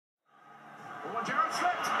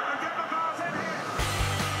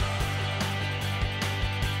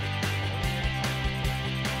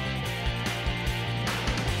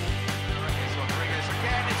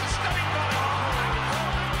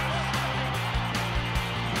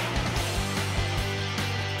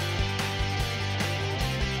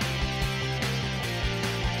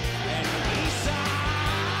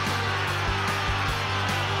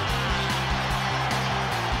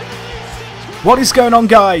What is going on,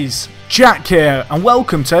 guys? Jack here, and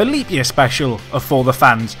welcome to a leap year special of For The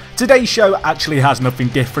Fans. Today's show actually has nothing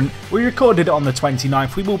different. We recorded it on the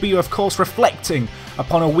 29th. We will be, of course, reflecting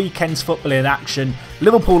upon a weekend's football in action.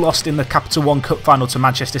 Liverpool lost in the Capital One Cup final to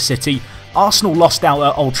Manchester City. Arsenal lost out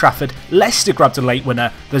at Old Trafford. Leicester grabbed a late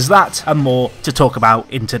winner. There's that and more to talk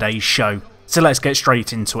about in today's show. So let's get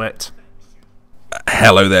straight into it.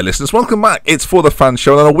 Hello there, listeners. Welcome back. It's For The Fans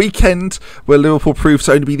show. And on a weekend where Liverpool proved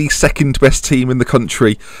to only be the second best team in the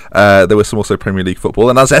country, there was some also Premier League football.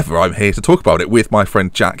 And as ever, I'm here to talk about it with my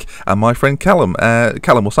friend Jack and my friend Callum.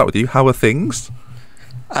 Callum, we'll start with you. How are things?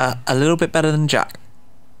 A little bit better than Jack.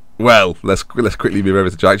 Well, let's quickly move over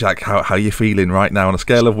to Jack. Jack, how are you feeling right now on a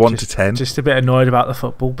scale of 1 to 10? Just a bit annoyed about the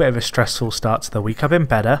football. Bit of a stressful start to the week. I've been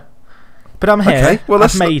better. But I'm here. Okay, well,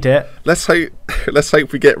 I've made it. Let's hope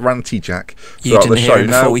we get ranty Jack. You didn't hear him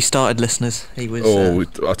before we started, listeners. He was.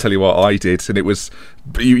 I'll tell you what I did, and it was.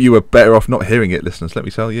 You were better off not hearing it, listeners. Let me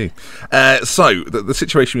tell you. So the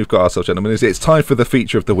situation we've got ourselves, gentlemen, is it's time for the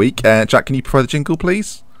feature of the week. Jack, can you provide the jingle,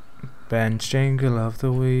 please? Ben's jingle of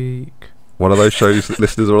the week. One of those shows,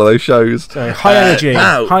 listeners. One of those shows. So high energy.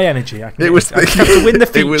 High energy. I can have to win the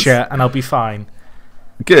feature, and I'll be fine.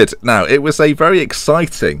 Good. Now, it was a very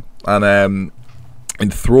exciting and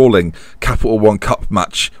enthralling Capital One Cup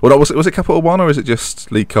match. Well, was it Capital One or is it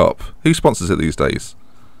just League Cup? Who sponsors it these days?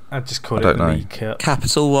 I just call it the League Cup.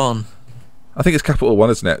 Capital One. I think it's Capital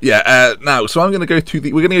One, isn't it? Yeah. Now, so I'm going to go through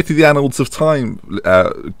we're going to go through the annals of time,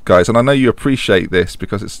 guys, and I know you appreciate this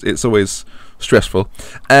because it's always stressful.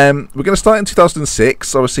 We're going to start in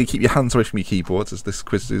 2006. Obviously, keep your hands away from your keyboards, as this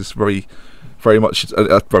quiz is very much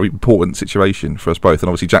a very important situation for us both, and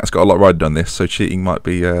obviously Jack's got a lot riding on this, so cheating might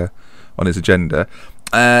be on his agenda.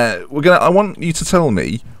 I want you to tell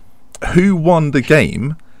me who won the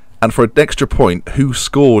game, and for an extra point, who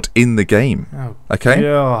scored in the game. Oh, okay.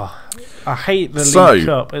 Yeah, I hate the League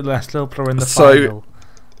Cup unless Liverpool are in the final.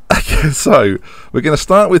 So we're going to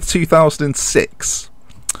start with 2006,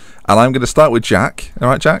 and I'm going to start with Jack. All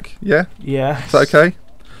right, Jack? Yeah. Yeah. Is that okay?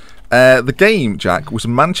 The game, Jack, was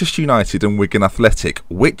Manchester United and Wigan Athletic.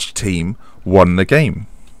 Which team won the game?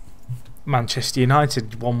 Manchester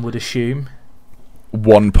United, one would assume.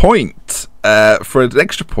 1 point. For an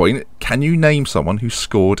extra point, can you name someone who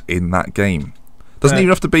scored in that game? Doesn't even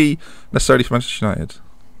have to be necessarily for Manchester United.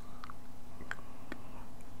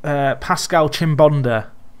 Pascal Chimbonda.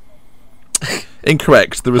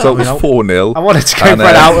 Incorrect. The result was 4-0. I wanted to go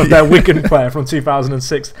right out of their Wigan player from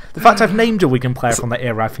 2006. The fact I've named a Wigan player from that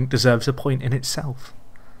era, I think, deserves a point in itself.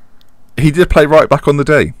 He did play right back on the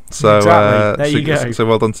day, so exactly. There you go. So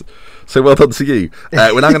well done. So well done to you.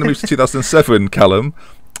 We're now going to move to 2007, Callum.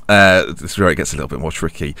 This is where it gets a little bit more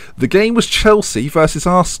tricky. The game was Chelsea versus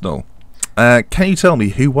Arsenal. Can you tell me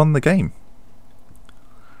who won the game?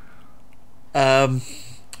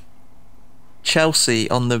 Chelsea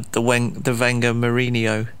on the Wenger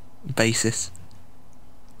Mourinho basis.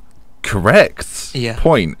 Correct. Yeah.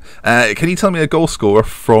 Point. Can you tell me a goal scorer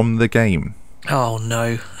from the game? Oh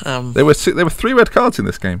no. There were 3 red cards in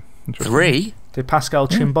this game. 3? Did Pascal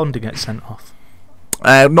Chimbonda get sent off?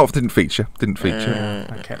 Didn't feature.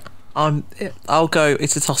 Okay. I'll go.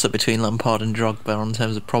 It's a toss up between Lampard and Drogba in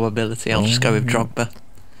terms of probability. I'll just go with Drogba.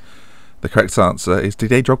 The correct answer is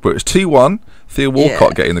Didier Drogba. It's 2-1. Theo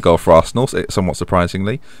Walcott getting the goal for Arsenal, somewhat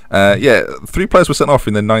surprisingly. 3 players were sent off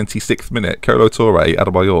in the 96th minute. Kolo Touré,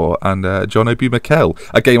 Adebayor, and John Obi Mikel.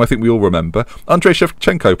 A game I think we all remember. Andrei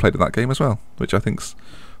Shevchenko played in that game as well, which I think's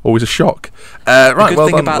always a shock. Right, well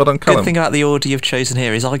done, Callum. Good thing about the order you've chosen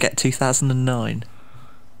here is I get 2009.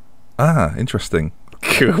 Ah, interesting.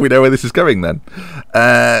 We know where this is going then.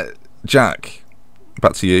 Jack,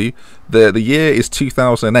 back to you. The year is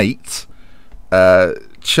 2008.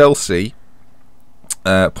 Chelsea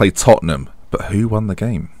played Tottenham, but who won the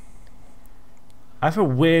game? I have a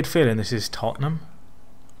weird feeling this is Tottenham.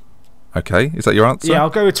 Okay, is that your answer? Yeah, I'll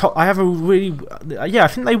go with Tottenham. I have a really... I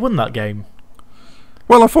think they won that game.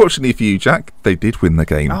 Well, unfortunately for you, Jack, they did win the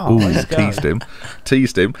game. Oh, teased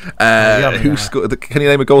him. Who scored? Can you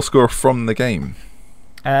name a goal scorer from the game?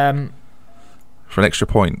 For an extra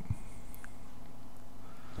point.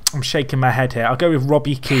 I'm shaking my head here. I'll go with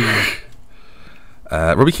Robbie Keane.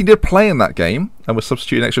 Robbie Keane did play in that game and was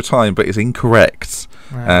substituting extra time, but is incorrect.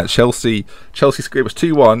 Right. Chelsea it was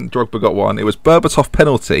 2-1. Drogba got one. It was Berbatov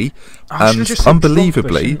penalty, I should've and just said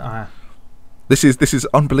unbelievably, Drogba, shouldn't I? this is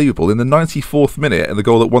unbelievable. In the 94th minute, and the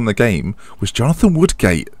goal that won the game was Jonathan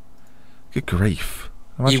Woodgate. Good grief!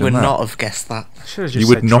 Imagine You would that. not have guessed that. I should've just You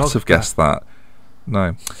would said not Drogba. have guessed that.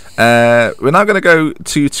 No. We're now going to go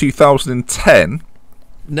to 2010.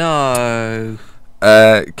 No.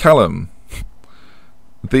 Callum.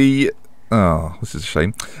 This is a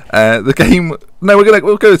shame. The game. No,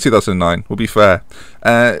 we'll go to 2009. We'll be fair.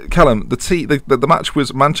 Callum, the match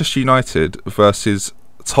was Manchester United versus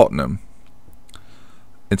Tottenham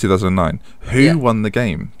in 2009. Who won the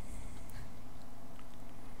game?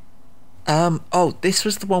 This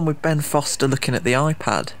was the one with Ben Foster looking at the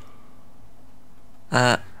iPad.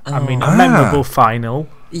 I mean, a memorable final.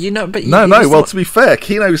 But No. Well, to be fair,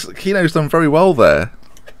 Keno's done very well there.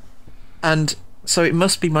 And so it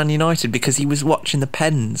must be Man United because he was watching the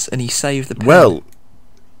pens and he saved the pen. Well,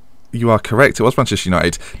 you are correct. It was Manchester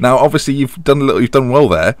United. Now, obviously, you've done well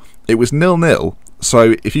there. It was 0-0.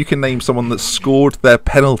 So, if you can name someone that scored their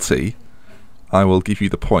penalty, I will give you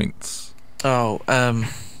the points. But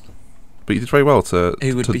you did very well to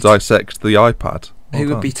be dissect the iPad. Well who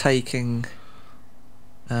would done. be taking?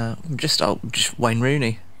 Just Wayne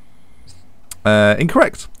Rooney.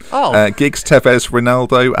 Incorrect. Giggs, Tevez,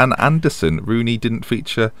 Ronaldo, and Anderson. Rooney didn't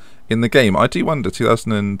feature in the game. I do wonder.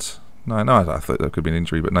 2009. No, I thought there could be an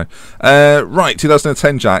injury, but no. Right,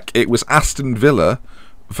 2010, Jack. It was Aston Villa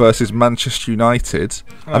versus Manchester United.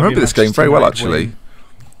 I remember this game very well, actually.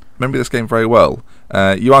 Remember this game very well.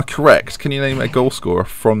 You are correct. Can you name a goal scorer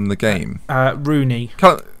from the game? Rooney.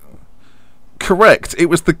 Correct. It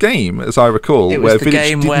was the game, as I recall, where Vidic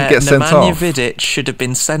didn't get sent Nemanja off. Vidic should have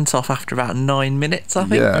been sent off after about 9 minutes, I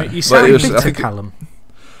think. Yeah. You sound bitter, Callum.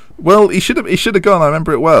 Well, he should have gone. I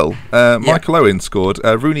remember it well. Michael Owen scored.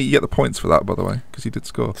 Rooney, you get the points for that, by the way, because he did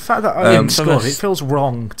score. The fact that Owen scored, it feels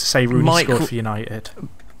wrong to say Rooney scored for United.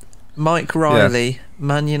 Mike Riley,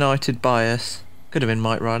 Man United bias. Could have been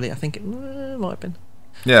Mike Riley. I think it might have been.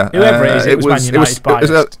 Yeah, whoever it is, it was Man United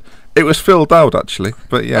biased. It was Phil Dowd, actually,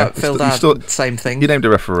 but yeah, Phil Dowd, same thing. You named a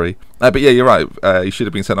referee, but yeah, you're right. He should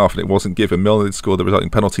have been sent off, and it wasn't given. Milner did score the resulting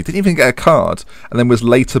penalty, didn't even get a card, and then was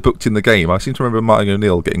later booked in the game. I seem to remember Martin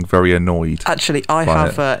O'Neill getting very annoyed. Actually, I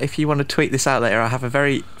have. If you want to tweet this out later, I have a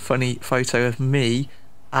very funny photo of me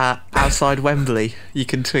outside Wembley. You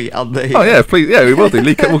can tweet on the. Oh yeah, please, yeah, we will do.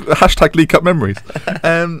 Hashtag leak up memories.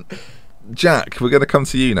 Jack, we're going to come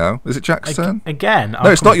to you now. Is it Jack's turn? Again?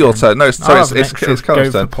 No, it's not your turn. No, sorry, it's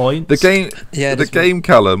Callum's turn. Points. The game,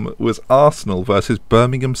 Callum, was Arsenal versus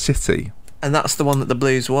Birmingham City. And that's the one that the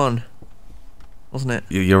Blues won, wasn't it?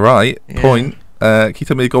 You're right. Yeah. Point. Can you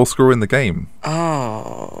tell me a goal scorer in the game?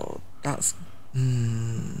 Oh, that's...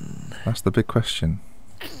 That's the big question.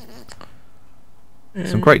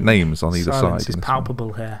 Some great names on either Silence side. is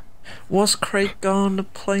palpable here. Was Craig Garner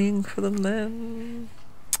playing for them then?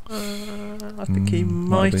 I think he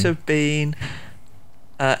might have been.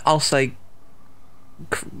 I'll say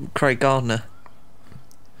Craig Gardner.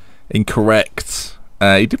 Incorrect.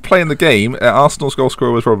 He did play in the game. Arsenal's goal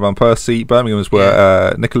scorer was Robert Van Persie. Birmingham's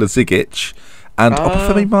were Nikola Zigic and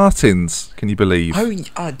Obafemi Martins. Can you believe? Oh,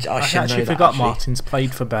 I actually forgot Martins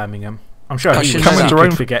played for Birmingham. I'm sure he Jerome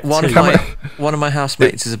could forget one of my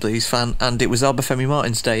housemates is a Blues fan, and it was Obafemi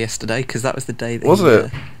Martins' day yesterday because that was the day that was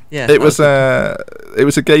it? Yeah, it was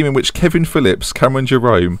a game in which Kevin Phillips, Cameron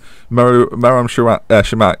Jerome, Maram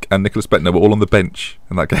Shamak, and Nicholas Bettner were all on the bench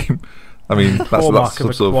in that game. I mean, that's hallmark of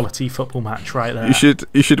a sort of quality football match right there. You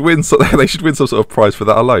should win. They should win some sort of prize for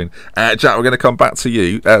that alone. Jack, we're going to come back to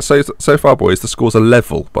you. So far, boys, the scores are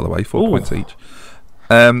level. By the way, 4 points each.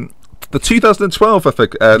 The 2012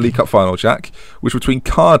 FA League Cup final, Jack, was between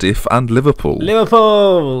Cardiff and Liverpool.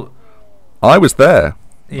 Liverpool. I was there.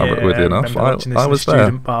 Yeah, weirdly enough, I was there.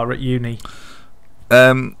 Student bar at uni.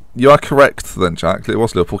 You are correct then, Jack. It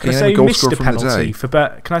was Liverpool. Can you name a goal scorer from the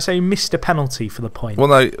day? Can I say missed a penalty for the point? Well,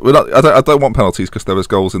 no, I don't want penalties because there was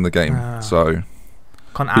goals in the game. So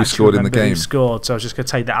who scored in the game? Who scored? So I was just going to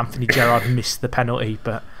say that Anthony Gerrard missed the penalty,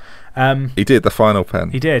 but he did the final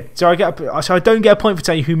pen. He did. So I don't get a point for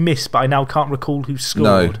telling you who missed, but I now can't recall who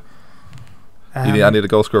scored. No. I need a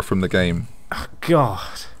goal scorer from the game. Oh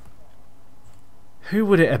God, who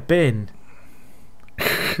would it have been?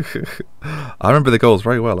 I remember the goals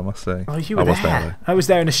very well, I must say. Oh, you were there. I was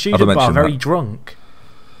there in a student bar, very drunk.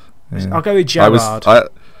 Yeah. I'll go with Gerrard.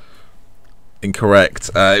 Incorrect.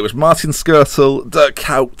 It was Martin Skirtle, Dirk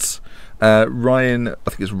Kuyt, Ryan, I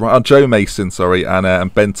think it's Joe Mason, sorry,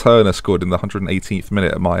 and Ben Turner scored in the 118th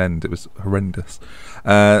minute at my end. It was horrendous.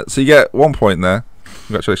 So you get 1 point there.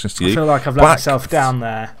 Congratulations to you. I feel like I've let myself down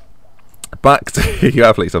there. Back to you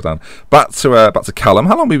have let yourself down. Back to Callum.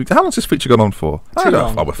 How long's this feature gone on for? Too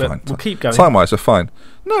long, we're fine. We'll keep going. Time-wise, we're fine.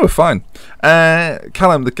 No, we're fine.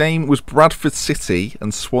 Callum, the game was Bradford City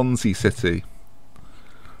and Swansea City.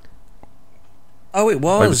 Oh, it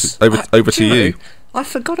was. Over to you. I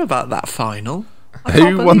forgot about that final.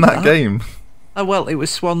 Who won that game? Oh, well, it was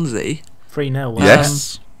Swansea. 3-0.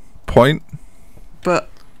 Yes. Point. But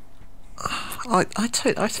I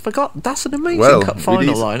forgot. That's an amazing cup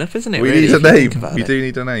final lineup, isn't it? We really, need a name. We do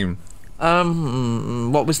need a name.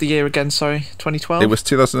 What was the year again? Sorry, 2012. It was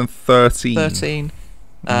 2013. 13.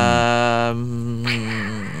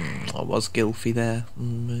 What was Gylfi there?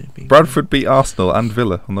 Maybe. Bradford beat Arsenal and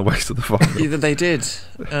Villa on the way to the final. Either they did.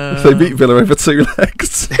 They beat Villa over 2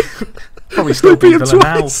 legs. Probably still beat Villa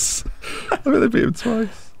twice. I mean, they beat him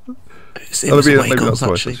twice. It was away goals,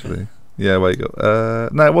 actually. Yeah, away goal.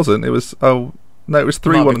 No, it wasn't. It was. Oh no, it was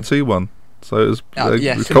 3-1 and 2-1. So it was,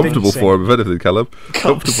 it was comfortable for him, if anything, Callum.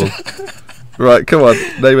 Comfortable. Right, come on.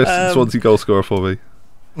 Name a Swansea goal scorer for me.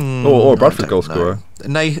 Or a Bradford goal scorer.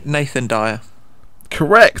 Nathan Dyer.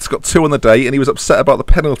 Correct. Got 2 on the day, and he was upset about the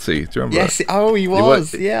penalty. Do you remember? Yes. Oh, he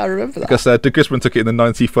was. Yeah, I remember that. Because De Guzman took it in the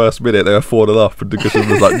 91st minute. They were 4-0 up, and De Guzman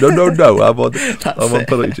was like, "No, I'm on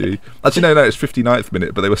penalty duty." Actually, no, it's 59th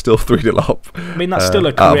minute, but they were still 3-0 up. I mean, that's still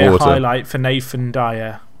a career highlight for Nathan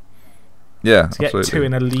Dyer. Yeah, to get 2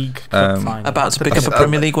 in a league cup final. About to pick up a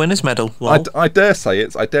Premier League winners medal. I dare say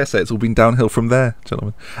it's all been downhill from there,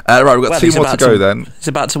 gentlemen. Right, we've got 2 more to go. Then he's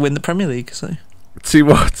about to win the Premier League. So 2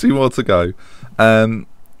 more to go.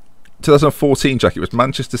 2014, Jack. It was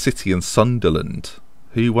Manchester City and Sunderland.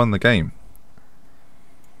 Who won the game?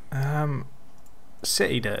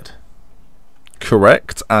 City did.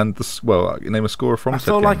 Correct. And name a scorer from. I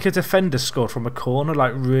feel like a defender scored from a corner,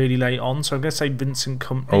 like really late on. So I'm going to say Vincent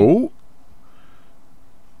Kompany. Oh.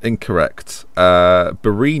 Incorrect.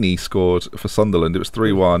 Barini scored for Sunderland. It was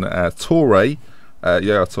 3-1.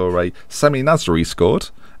 Yaya Toure, Sami Nasri scored,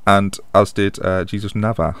 and as did Jesus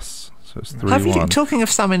Navas. So it's 3-1. Talking of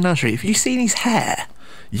Sami Nasri, have you seen his hair?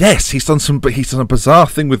 Yes, he's done a bizarre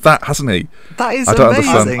thing with that, hasn't he? That is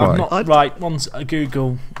amazing. Right, one's a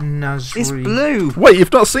Google Nasri. It's blue. Wait,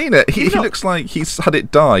 you've not seen it? He looks like he's had it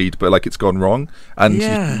dyed, but like it's gone wrong, and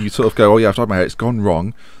you sort of go, "Oh yeah, I've dyed my hair. It's gone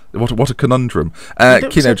wrong." What a conundrum.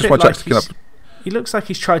 Kino, just my Jack's picking up. He looks like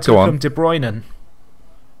he's tried to become De Bruyne.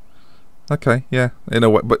 Okay, yeah, in a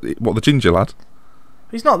way, but what, the ginger lad?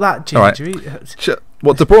 He's not that ginger. Right.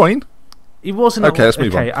 What, De Bruyne? He wasn't. Okay, let's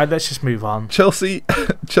move on. Let's just move on. Chelsea,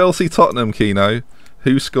 Tottenham, Kino.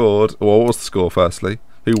 Who scored? Or what was the score? Firstly,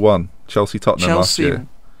 who won? Tottenham last year. Chelsea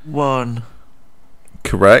won.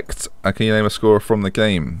 Correct. And can you name a scorer from the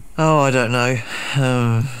game? Oh, I don't know.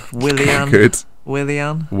 Willian. Good.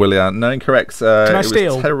 Willian. No, incorrect. Can I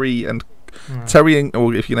steal? Was Terry and,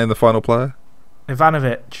 or if you name the final player.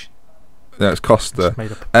 Ivanovic. No, it's Costa.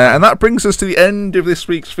 And that brings us to the end of this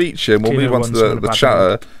week's feature. And we'll move on to the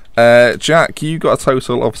chatter. Jack, you got a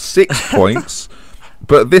total of 6 points,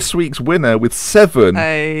 but this week's winner with 7.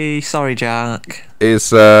 Hey, sorry, Jack. Is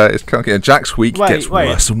Jack's week gets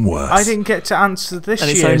worse and worse. I didn't get to answer this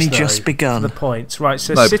year's. And it's only just begun. The points, right?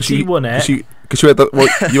 So City won it. Because you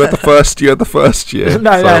had the first year.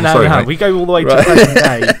 No. We go all the way to present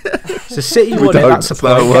day. So City won it. That's a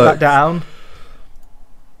point. Get that down.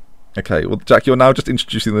 Okay, well, Jack, you're now just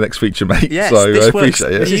introducing the next feature, mate. Yes, so I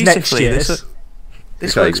appreciate it. This is next year's.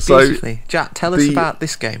 This works beautifully. Jack, tell us about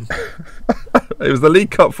this game. It was the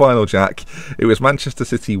League Cup final, Jack. It was Manchester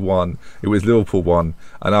City 1. It was Liverpool 1.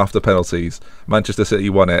 And after penalties, Manchester City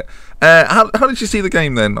won it. How did you see the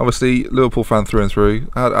game then? Obviously, Liverpool fan through and through.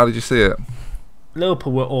 How did you see it?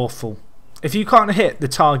 Liverpool were awful. If you can't hit the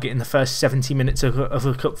target in the first 70 minutes of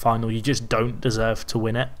a cup final, you just don't deserve to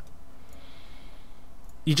win it.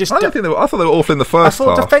 I thought they were awful in the first half.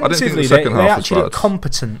 I thought defensively they actually looked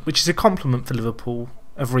competent, which is a compliment for Liverpool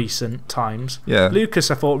of recent times. Yeah.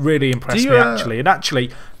 Lucas, I thought, really impressed me actually. And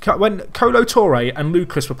actually, when Kolo Toure and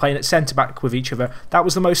Lucas were playing at centre back with each other, that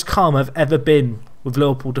was the most calm I've ever been with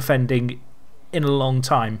Liverpool defending in a long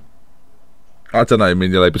time. I don't know.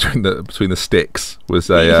 Mignolet between the sticks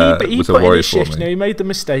was a worry for me. He made the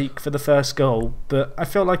mistake for the first goal, but I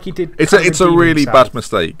felt like he did. It's a really bad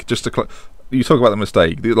mistake. Just to you talk about the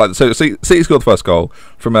mistake. So City scored the first goal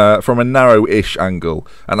from a narrow-ish angle,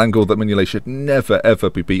 an angle that Mignolet should never ever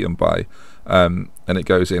be beaten by, and it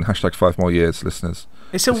goes in. #5 more years, listeners.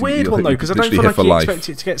 It's a weird one though, because I don't feel like he expects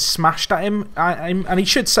it to get smashed at him, and he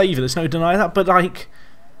should save it. There's no denying that, but like.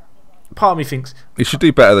 Part of me thinks he should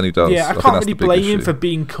do better than he does. Yeah, I can't really blame him for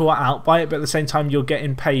being caught out by it, but at the same time, you're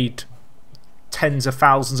getting paid tens of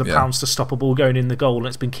thousands of pounds to stop a ball going in the goal and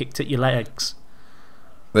it's been kicked at your legs.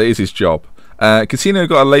 That is his job. Coutinho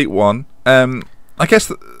got a late one. I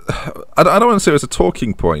guess I don't want to say it was a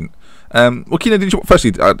talking point. Well, Keenan,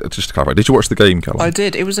 firstly, just to clarify, did you watch the game, Callum? I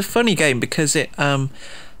did. It was a funny game because it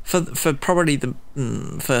for probably the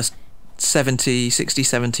first 60,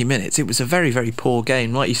 70 minutes, it was a very, very poor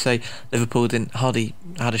game. Like you say, Liverpool didn't hardly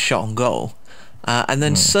had a shot on goal, and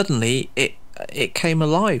then suddenly it came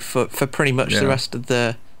alive for pretty much the rest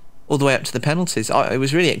of all the way up to the penalties. It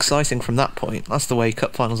was really exciting from that point. That's the way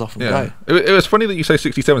cup finals often go. It was funny that you say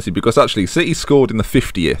 60-70 because actually City scored in the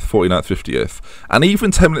 49th, 50th, and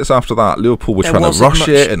even 10 minutes after that, Liverpool were trying to rush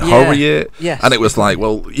it and hurry it. Yes, and it was like,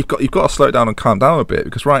 well, you've got to slow it down and calm down a bit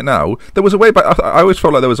because right now there was a way back. I always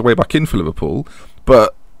felt like there was a way back in for Liverpool,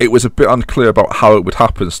 but it was a bit unclear about how it would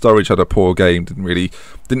happen. Sturridge had a poor game,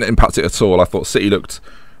 didn't impact it at all. I thought City looked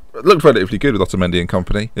relatively good with Otamendi and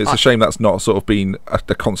company. It's a shame that's not sort of been a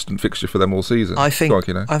constant fixture for them all season. I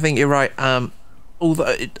think you're right.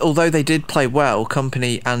 Although they did play well,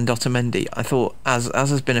 Company and Otamendi, I thought as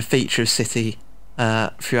has been a feature of City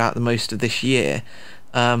throughout the most of this year,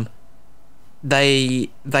 they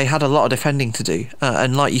had a lot of defending to do,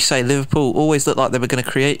 and like you say, Liverpool always looked like they were going to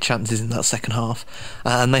create chances in that second half,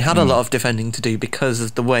 and they had a lot of defending to do because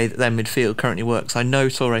of the way that their midfield currently works. I know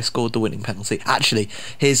Torre scored the winning penalty. Actually,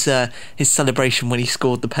 his celebration when he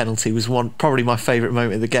scored the penalty was probably my favourite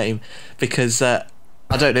moment of the game because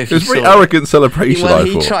I don't know if it was a very arrogant celebration. Well,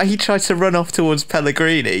 he tried to run off towards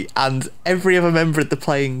Pellegrini, and every other member of the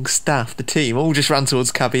playing staff, the team, all just ran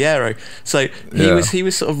towards Caballero. So he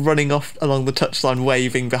was sort of running off along the touchline,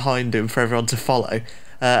 waving behind him for everyone to follow,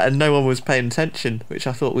 and no one was paying attention, which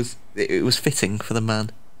I thought was fitting for the man.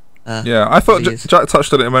 I thought Jack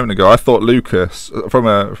touched on it a moment ago. I thought Lucas, from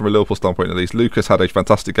a Liverpool standpoint at least, Lucas had a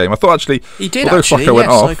fantastic game. I thought actually he did. Actually, Saka went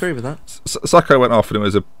off, I agree with that. Saka went off, and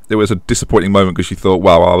it was a disappointing moment because you thought,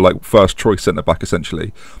 wow, our like first choice centre back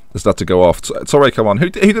essentially has had to go off. Torre come on,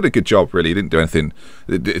 who did a good job really. He didn't do anything.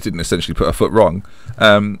 It didn't essentially put a foot wrong.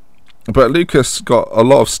 But Lucas got a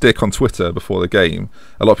lot of stick on Twitter before the game.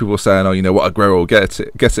 A lot of people were saying, "Oh, you know what, Aguero will get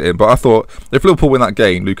it in." But I thought if Liverpool win that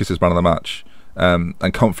game, Lucas is man of the match.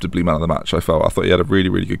 And comfortably man of the match. I thought he had a really,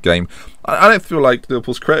 really good game. I don't feel like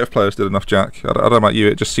Liverpool's creative players did enough, Jack. I don't know about you.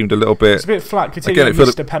 It just seemed a little bit. It's a bit flat. Coutinho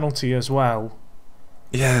missed a penalty as well.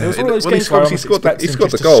 Yeah, it was one of those games where he scored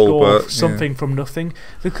the goal, but something from nothing.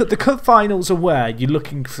 The cup finals are where you're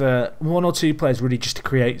looking for one or two players really just to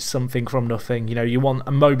create something from nothing. You know, you want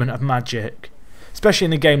a moment of magic. Especially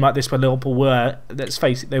in a game like this where Liverpool were, let's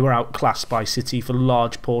face it, they were outclassed by City for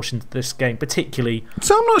large portions of this game, particularly.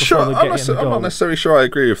 So I'm not sure. I'm not necessarily sure I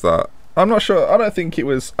agree with that. I'm not sure. I don't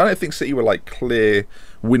think City were like clear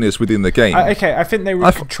winners within the game. I think they were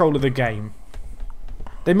in control of the game.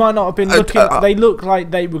 They might not have been looking. They looked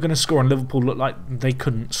like they were going to score, and Liverpool looked like they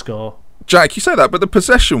couldn't score. Jack, you say that, but the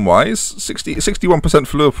possession-wise, 61%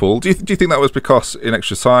 for Liverpool. Do you think that was because in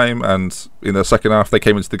extra time and in the second half they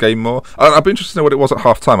came into the game more? I'd be interested to know what it was at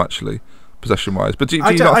half-time, actually, possession-wise. But do you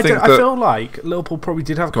not think that... I feel like Liverpool probably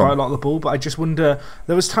did have quite a lot of the ball, but I just wonder...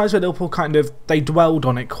 There was times where Liverpool they dwelled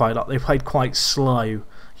on it quite a lot. They played quite slow.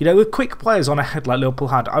 You know, with quick players on ahead like Liverpool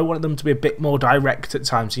had, I wanted them to be a bit more direct at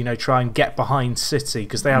times, you know, try and get behind City,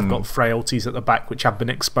 because they have got frailties at the back which have been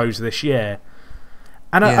exposed this year.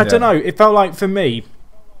 And I don't know, it felt like for me,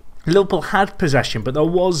 Liverpool had possession, but there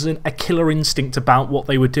wasn't a killer instinct about what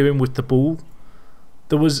they were doing with the ball.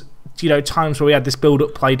 There was, you know, times where we had this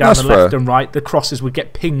build-up play down the left and right. The crosses would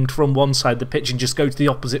get pinged from one side of the pitch and just go to the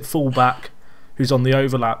opposite full-back who's on the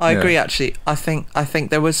overlap. I agree, actually. I think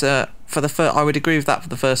there was I would agree with that for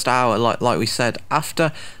the first hour, like we said.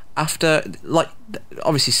 After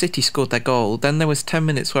obviously City scored their goal, then there was 10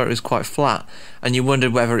 minutes where it was quite flat and you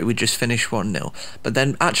wondered whether it would just finish 1-0, but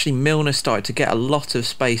then actually Milner started to get a lot of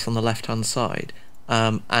space on the left hand side,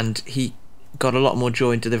 and he got a lot more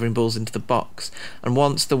joy in delivering balls into the box, and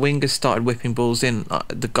once the wingers started whipping balls in,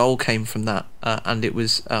 the goal came from that, and it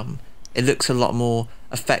looks a lot more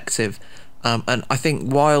effective, and I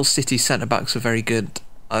think while City's centre-backs were very good,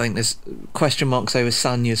 I think there's question marks over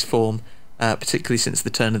Sanya's form, particularly since the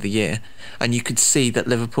turn of the year, and you could see that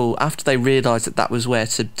Liverpool, after they realised that was where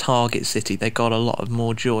to target City, they got a lot of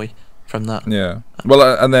more joy from that. Yeah. Well,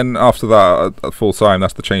 and then after that, at full time,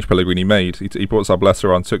 that's the change Pellegrini made. He brought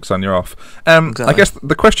Zabaleta on, took Sanya off. Exactly. I guess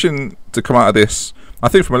the question to come out of this, I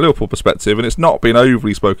think from a Liverpool perspective, and it's not been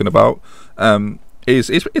overly spoken about, is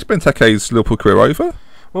Benteke's Liverpool career over?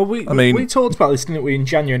 Well, we talked about this, didn't we, in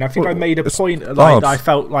January? And I think I made a point that I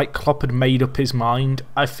felt like Klopp had made up his mind.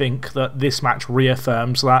 I think that this match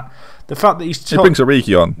reaffirms that. The fact that he brings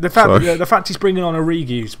Origi on. The fact he's bringing on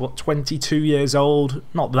Origi, who's 22 years old,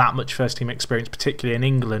 not that much first team experience, particularly in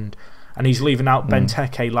England, and he's leaving out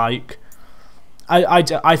Benteke. Like, I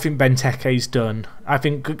think Benteke's done. I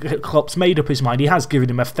think Klopp's made up his mind. He has given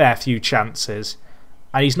him a fair few chances,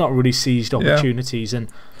 and he's not really seized opportunities. And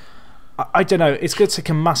I don't know, it's going to take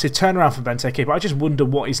a massive turnaround for Benteke, but I just wonder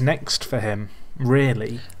what is next for him,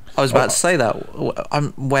 really. I was about to say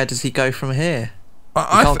that. Where does he go from here?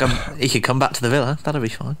 He could come back to the Villa, that'll be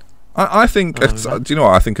fine. I think, do you know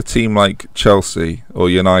what? I think a team like Chelsea or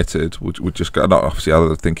United would just go. Not obviously, I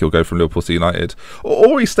don't think he'll go from Liverpool to United,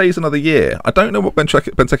 or he stays another year. I don't know what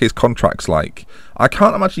Benteke's contract's like. I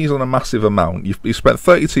can't imagine he's on a massive amount. You've spent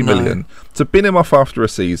 32 million to bin him off after a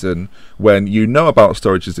season when you know about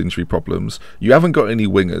Sturridge's injury problems. You haven't got any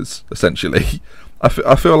wingers, essentially. I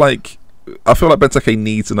feel like Benteke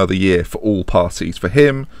needs another year for all parties, for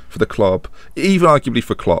him, for the club, even arguably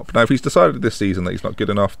for Klopp. Now, if he's decided this season that he's not good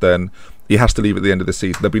enough, then he has to leave at the end of the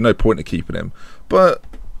season. There'll be no point in keeping him. But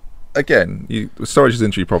again, with Sturridge's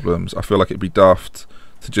injury problems, I feel like it'd be daft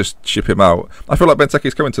to just ship him out. I feel like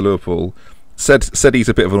Benteke's coming to Liverpool, said he's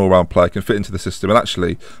a bit of an all-round player, can fit into the system, and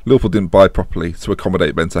actually Liverpool didn't buy properly to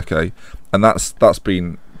accommodate Benteke, and that's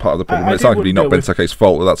been part of the problem. It's arguably not Benteke's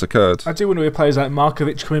fault that that's occurred. I do wonder with players like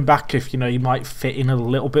Markovic coming back, if he might fit in a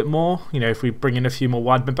little bit more, if we bring in a few more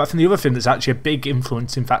wide men. But I think the other thing that's actually a big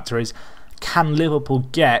influencing factor is, can Liverpool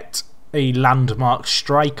get a landmark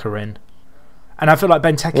striker in? And I feel like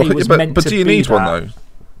Benteke was meant to be. But do you need one though?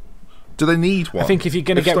 Do they need one? I think if you're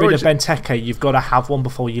going to get rid of Benteke, you've got to have one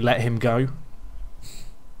before you let him go.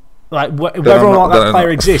 Like, whether or not that player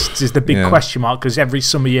exists is the big question mark, because every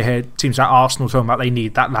summer you hear teams like Arsenal talking about they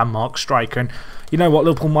need that landmark striker. And you know what?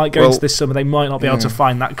 Liverpool might go into this summer, they might not be able to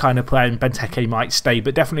find that kind of player, and Benteke might stay.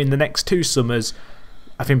 But definitely in the next 2 summers,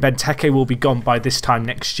 I think Benteke will be gone by this time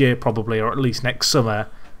next year, probably, or at least next summer.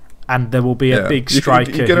 And there will be a big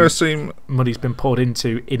striker you're gonna assume money's been poured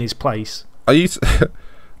into in his place. Are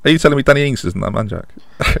you telling me Danny Ings isn't that man, Jack?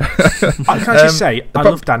 I can just say, I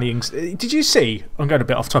love Danny Ings. Did you see? I'm going a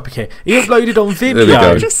bit off topic here. He uploaded on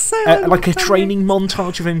Vimeo like a training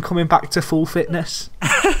montage of him coming back to full fitness.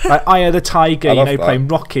 Like Eye of the Tiger, playing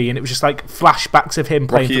Rocky, and it was just like flashbacks of him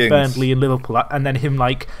playing for Burnley and Liverpool, and then him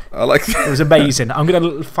like. I like that. It was amazing. I'm going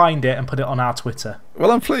to find it and put it on our Twitter. Well,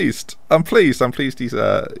 I'm pleased. He's.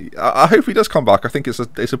 I hope he does come back. I think it's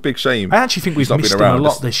a big shame. I actually think we've missed him a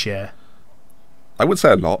lot this year. I wouldn't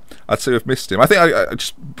say a lot. I'd say we've missed him. I think, I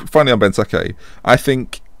just finally on Benteke, I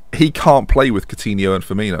think he can't play with Coutinho and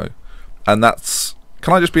Firmino. And that's...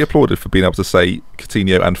 Can I just be applauded for being able to say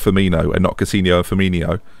Coutinho and Firmino and not Coutinho and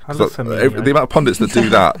Firmino? I love Firmino. The amount of pundits that do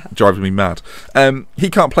that drives me mad.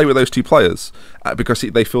 He can't play with those 2 players because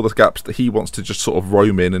they fill the gaps that he wants to just sort of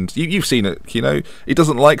roam in. And you've seen it, he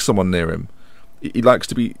doesn't like someone near him. He likes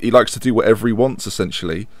to do whatever he wants,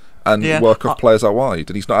 essentially. And work off players out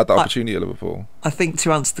wide, and he's not had that opportunity at Liverpool. I think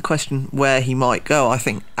to answer the question where he might go, I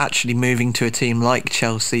think actually moving to a team like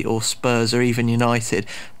Chelsea or Spurs or even United,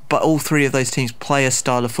 but all 3 of those teams play a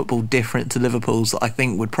style of football different to Liverpool's that I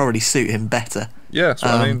think would probably suit him better. Yeah, that's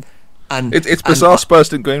what I mean. And it's bizarre Spurs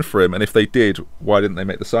didn't go in for him, and if they did, why didn't they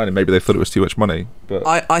make the signing? Maybe they thought it was too much money. But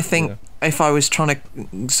I think if I was trying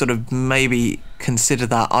to sort of maybe consider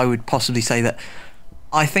that, I would possibly say that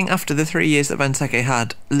I think after the 3 years that Benteke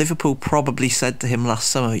had, Liverpool probably said to him last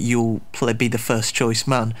summer, you'll be the first choice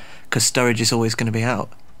man, because Sturridge is always going to be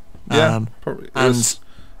out. Yeah, probably. I'm sure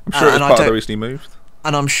it was part of the reason he moved.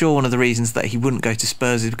 And I'm sure one of the reasons that he wouldn't go to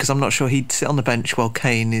Spurs is because I'm not sure he'd sit on the bench while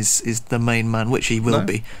Kane is the main man, which he will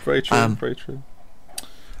be. Very true, very true.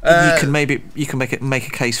 You can make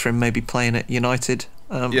a case for him maybe playing at United.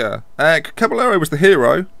 Caballero was the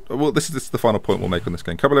hero. Well, this is the final point we'll make on this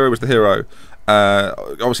game. Caballero was the hero.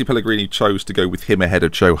 Obviously, Pellegrini chose to go with him ahead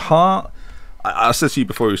of Joe Hart. I said to you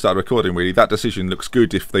before we started recording, really, that decision looks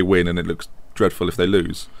good if they win and it looks dreadful if they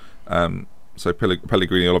lose. So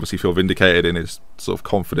Pellegrini will obviously feel vindicated in his sort of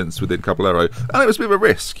confidence within Caballero. And it was a bit of a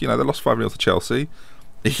risk. They lost 5-0 to Chelsea.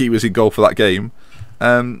 He was in goal for that game.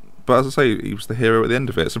 But as I say, he was the hero at the end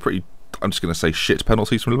of it. Some pretty, I'm just going to say, shit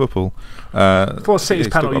penalties from Liverpool. For City's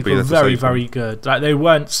penalties were very, very good. Like, they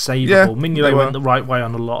weren't savable. Yeah, Mignolet went the right way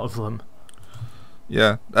on a lot of them.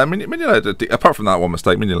 Yeah, Mignolet, apart from that one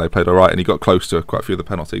mistake, Mignolet played all right, and he got close to quite a few of the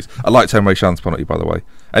penalties. I liked Emre Can's penalty, by the way.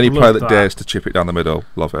 Any player that dares to chip it down the middle,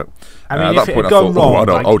 love it. I mean, if it had gone wrong,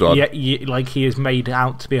 hold on. He is made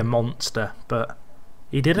out to be a monster, but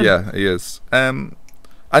he didn't. Yeah, he is.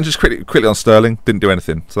 And just quickly on Sterling, didn't do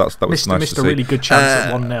anything. So that was nice missed to a see. really good chance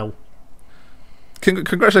at 1-0.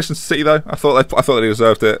 Congratulations to City, though. I thought they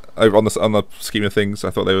deserved it over on the scheme of things. I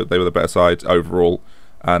thought they were the better side overall,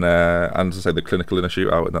 and as I say, the clinical in a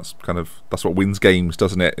shootout, and that's what wins games,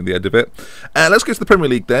 doesn't it? In the end of it. Let's go to the Premier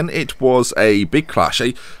League then. It was a big clash,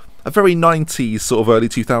 a very 90s sort of early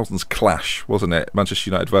 2000s clash, wasn't it?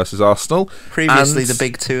 Manchester United versus Arsenal. Previously the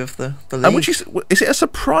big two of the league. And is it a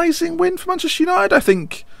surprising win for Manchester United? I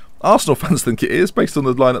think Arsenal fans think it is, based on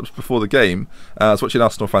the lineups before the game. I was watching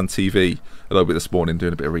Arsenal Fan TV a little bit this morning,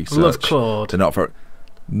 doing a bit of research. Love Claude. They're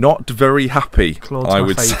not very happy, Claude's I my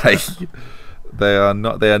would favourite. say. They are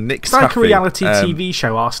not. They are nixed It's like happy. a reality TV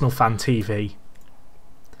show, Arsenal Fan TV.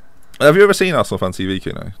 Have you ever seen Arsenal Fan TV,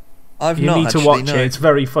 Kino? I've You not need to actually, watch no. it. It's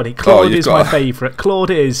very funny. Claude you've is got- my favourite. Claude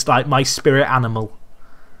is like my spirit animal.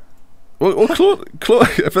 Well, Claude,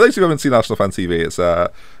 for those who haven't seen Arsenal Fan TV,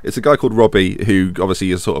 it's a guy called Robbie who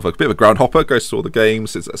obviously is sort of a bit of a ground hopper, goes to all the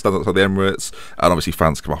games, stands outside the Emirates, and obviously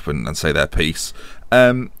fans come up and say their piece.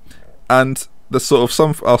 And there's sort of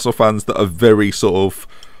some Arsenal fans that are very sort of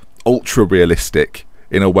ultra realistic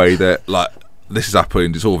in a way that, like, this has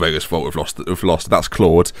happened, it's all Vegas' fault, we've lost. That's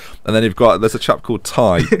Claude. And then there's a chap called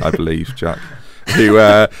Ty, I believe, Jack,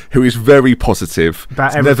 who is very positive. About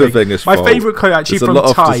It's never everything. Wenger's My fault. favourite quote actually There's a from lot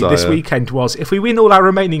of Ty this desire. weekend was, "If we win all our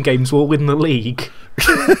remaining games, we'll win the league."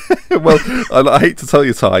 Well, I hate to tell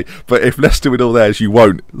you, Ty, but if Leicester win all theirs, you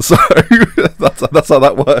won't. So that's how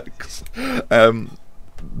that works.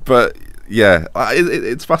 But yeah,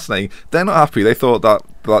 it's fascinating. They're not happy. They thought that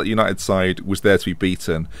United side was there to be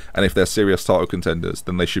beaten, and if they're serious title contenders,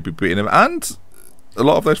 then they should be beating them. And a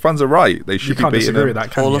lot of those fans are right. They You should be can't beating disagree them. with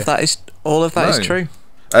that, can All you? of that is No. true.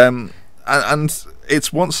 And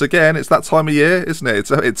it's once again, it's that time of year, isn't it?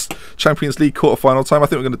 It's Champions League quarter-final time. I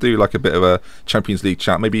think we're going to do like a bit of a Champions League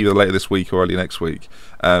chat, maybe either later this week or early next week,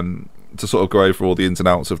 to sort of go over all the ins and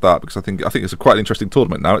outs of that, because I think it's a quite interesting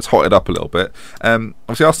tournament now. It's hotted up a little bit.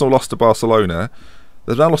 Obviously, Arsenal lost to Barcelona.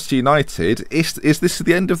 They've now lost to United. Is this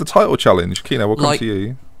the end of the title challenge? Kino, we'll come to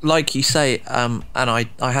you. Like you say, and I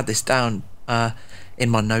had this down in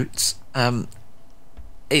my notes.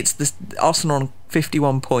 It's this Arsenal on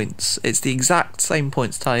 51 points. It's the exact same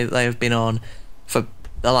points tally that they have been on for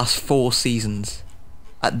the last 4 seasons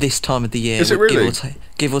at this time of the year. Is it really?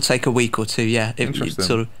 Give or take a week or two, yeah. It Interesting.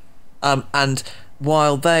 sort of, and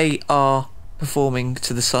while they are performing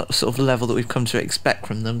to the sort of level that we've come to expect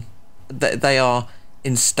from them, they are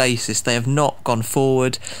in stasis. They have not gone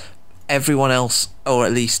forward. Everyone else, or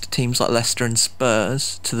at least teams like Leicester and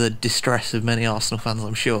Spurs, to the distress of many Arsenal fans,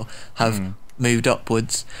 I'm sure, have moved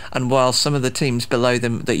upwards. And while some of the teams below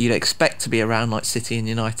them that you'd expect to be around, like City and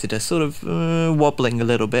United, are sort of wobbling a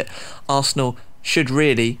little bit, Arsenal should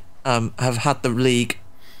really have had the league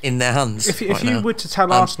in their hands. If right you now. were to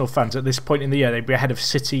tell Arsenal fans at this point in the year they'd be ahead of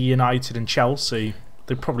City, United and Chelsea,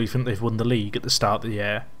 they'd probably think they've won the league at the start of the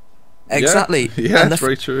year. Exactly. Yeah, and that's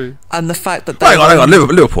very true. And the fact that Hang on.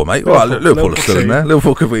 Liverpool, mate. Liverpool are still in too. there.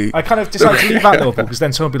 Liverpool could be. I kind of decided to leave out Liverpool because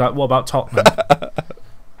then someone would be like, what about Tottenham?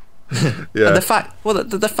 Yeah. And the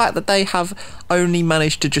fact that they have only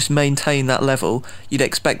managed to just maintain that level, you'd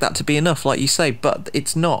expect that to be enough, like you say, but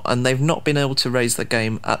it's not, and they've not been able to raise the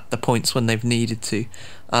game at the points when they've needed to.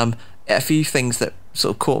 A few things that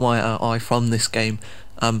sort of caught my eye from this game.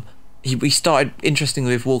 We started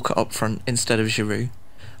interestingly with Walcott up front instead of Giroud.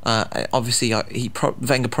 Obviously,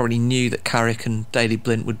 Wenger probably knew that Carrick and Daley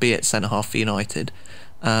Blind would be at centre half for United.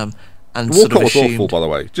 And Walcott sort of was assumed, awful, by the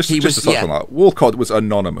way. Just He to was- touch yeah. on that, Walcott was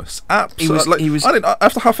anonymous. Absolutely. I didn't,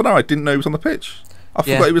 after half an hour, I didn't know he was on the pitch. I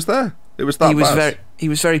forgot he was there. It was that bad. He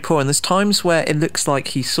was very poor, and there's times where it looks like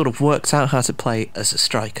he's sort of worked out how to play as a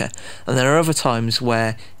striker, and there are other times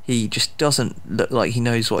where he just doesn't look like he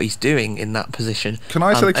knows what he's doing in that position. Can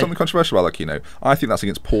I say something controversial about that, Kino? I think that's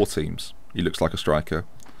against poor teams. He looks like a striker.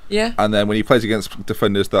 Yeah. And then when he plays against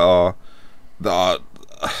defenders that are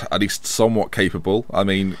at least somewhat capable. I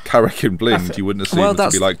mean, Carrick and Blind, you wouldn't assume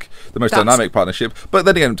them to be like the most dynamic partnership. But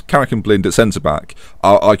then again, Carrick and Blind at centre back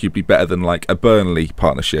are arguably better than like a Burnley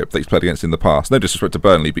partnership that he's played against in the past. No disrespect to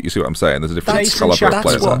Burnley, but you see what I'm saying. There's a different calibre of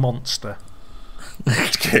players a there. monster.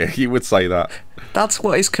 Yeah, you would say that. That's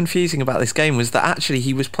what is confusing about this game, was that actually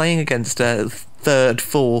he was playing against a third,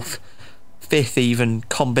 fourth, fifth even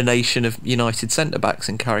combination of United centre-backs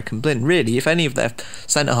in Carrick and Blind. Really, if any of their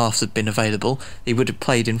centre-halves had been available, he would have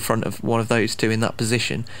played in front of one of those two in that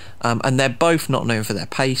position. And they're both not known for their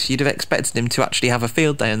pace. You'd have expected him to actually have a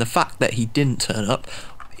field day, and the fact that he didn't turn up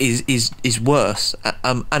is worse.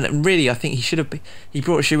 And really, I think he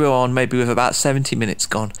brought Giroud on maybe with about 70 minutes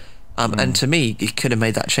gone. And to me, he could have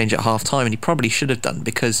made that change at half-time, and he probably should have done,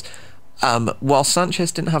 because while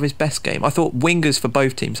Sanchez didn't have his best game, I thought wingers for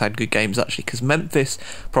both teams had good games actually, because Memphis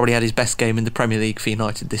probably had his best game in the Premier League for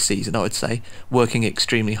United this season, I would say, working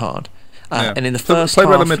extremely hard. And in the first played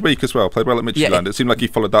half, well at midweek as well. Played well at Midtjylland. It seemed like he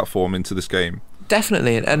followed that form into this game.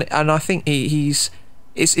 Definitely, and I think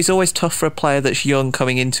it's always tough for a player that's young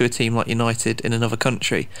coming into a team like United in another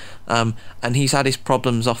country, and he's had his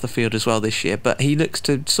problems off the field as well this year. But he looks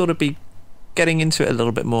to sort of be getting into it a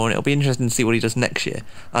little bit more, and it'll be interesting to see what he does next year.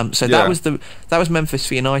 That was Memphis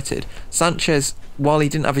for United. Sanchez, while he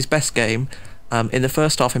didn't have his best game in the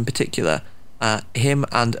first half in particular, him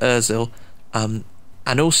and Özil,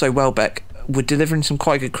 and also Welbeck were delivering some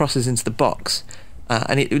quite good crosses into the box.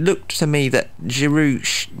 And it looked to me that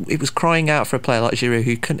Giroud, it was crying out for a player like Giroud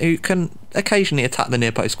who can occasionally attack the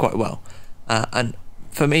near post quite well. And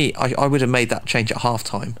for me, I would have made that change at half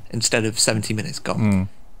time instead of 70 minutes gone.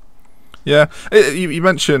 Yeah, you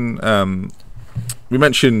mentioned we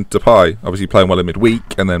mentioned Depay obviously playing well in midweek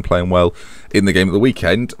and then playing well in the game of the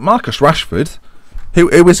weekend. Marcus Rashford, who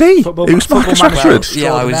was he? Who was Marcus Rashford?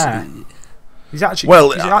 Yeah, I was. He's actually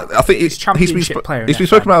I think he's been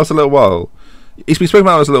spoken about as a little while. He's been spoken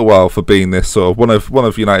about as a little while for being this sort of one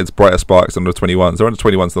of United's brighter sparks under 21s. Their under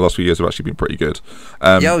 21s in the last few years have actually been pretty good.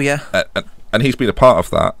 And he's been a part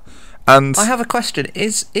of that. And I have a question: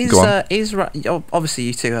 Is obviously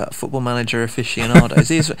you two are Football Manager aficionados?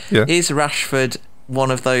 Is Rashford one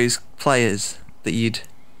of those players that you'd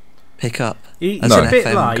pick up? He's a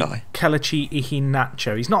bit like Kelechi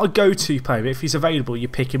Iheanacho. He's not a go-to player, but if he's available, you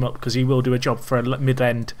pick him up because he will do a job for a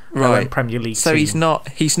mid-end Premier League team. So he's not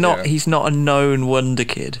a known wonder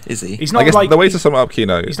kid, is he? He's not. I guess like the way to sum it up,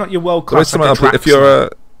 Kino. He's not your world class.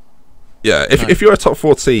 If you're a top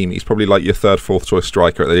 4 team, he's probably like your third, fourth choice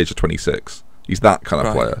striker at the age of 26. He's that kind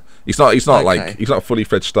of player. He's not like he's not a fully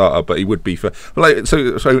fledged starter, but he would be for. But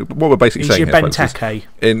so what we're basically saying here, Benteke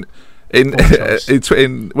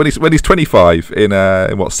when he's 25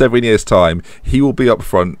 in 7 years' time, he will be up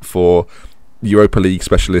front for Europa League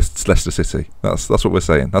specialists Leicester City. That's what we're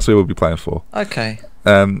saying. That's who we'll be playing for. Okay.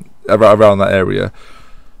 Around that area.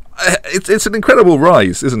 It's an incredible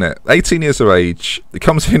rise, isn't it? 18 years of age, he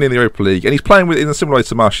comes in the Europa League, and he's playing in a similar way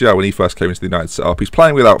to Martial when he first came into the United setup. He's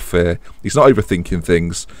playing without fear. He's not overthinking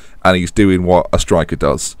things, and he's doing what a striker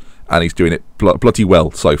does, and he's doing it bloody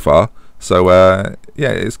well so far. So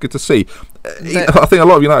it's good to see. I think a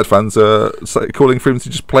lot of United fans are calling for him to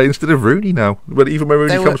just play instead of Rooney now. But even when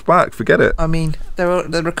Rooney comes back, forget it. I mean, there were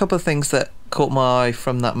a couple of things that caught my eye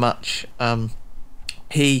from that match.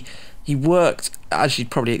 He worked, as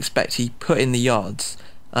you'd probably expect. He put in the yards,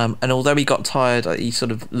 and although he got tired, he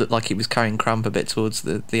sort of looked like he was carrying cramp a bit towards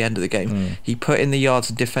the end of the game. He put in the yards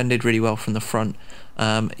and defended really well from the front.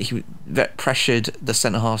 He pressured the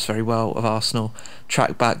centre halves very well of Arsenal.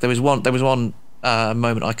 Tracked back. There was one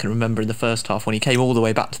moment I can remember in the first half when he came all the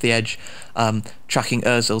way back to the edge, tracking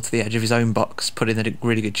Özil to the edge of his own box, put in a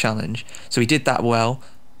really good challenge. So he did that well.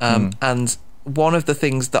 And one of the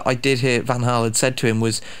things that I did hear Van Gaal had said to him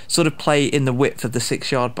was sort of play in the width of the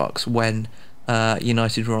 6-yard box when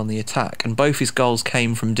United were on the attack, and both his goals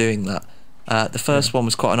came from doing that. The first one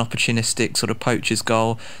was quite an opportunistic sort of poacher's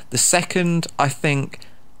goal. The second, I think,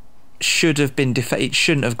 should have been it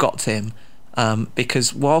shouldn't have got to him,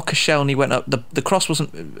 because while Koscielny went up, the cross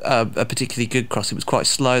wasn't a particularly good cross. It was quite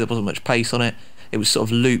slow. There wasn't much pace on it. It was sort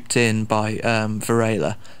of looped in by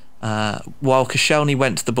Varela. While Koscielny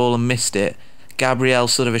went to the ball and missed it, Gabriel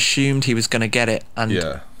sort of assumed he was going to get it and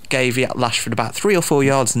gave Rashford about 3 or 4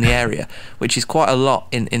 yards in the area, which is quite a lot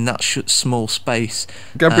in that small space.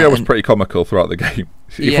 Gabriel was pretty comical throughout the game.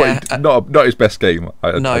 Not his best game,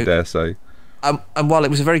 I dare say. And while it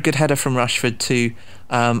was a very good header from Rashford to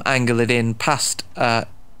angle it in past an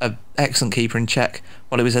excellent keeper in Czech,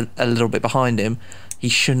 while it was a little bit behind him, he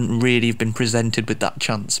shouldn't really have been presented with that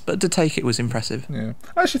chance, but to take it was impressive. Yeah,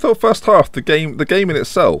 I actually thought first half the game in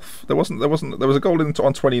itself, there was a goal on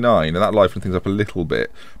 29, and that livened things up a little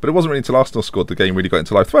bit, but it wasn't really until Arsenal scored the game really got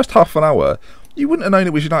into life. The first half an hour, you wouldn't have known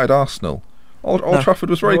it was United Arsenal. Old Trafford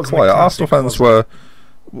was very quiet. Arsenal fans were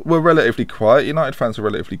relatively quiet. United fans were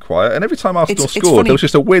relatively quiet, and every time Arsenal scored, there was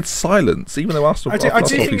just a weird silence. Even though Arsenal, I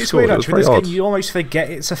do think it's weird actually. This game, you almost forget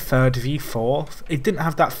it's a 3rd v 4th. It didn't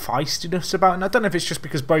have that feistiness about it. And I don't know if it's just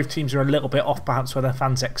because both teams are a little bit off, perhaps where their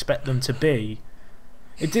fans expect them to be.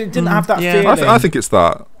 It didn't have that feeling. I think it's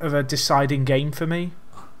that of a deciding game for me.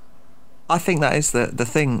 I think that is the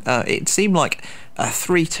thing. It seemed like a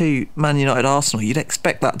 3-2 Man United Arsenal. You'd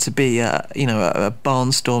expect that to be a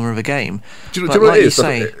barnstormer of a game. Do you know what it is?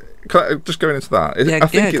 just going into that, Yeah,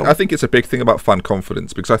 I think it's a big thing about fan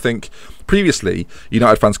confidence, because I think previously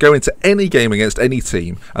United fans go into any game against any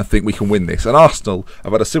team and think we can win this, and Arsenal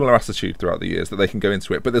have had a similar attitude throughout the years that they can go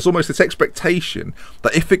into it, but there's almost this expectation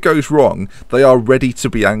that if it goes wrong, they are ready to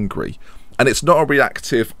be angry. And it's not a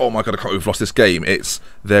reactive, oh my god, I can't believe we've lost this game. It's,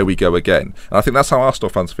 there we go again. And I think that's how Arsenal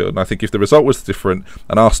fans feel. And I think if the result was different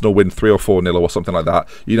and Arsenal win 3 or 4-0 or something like that,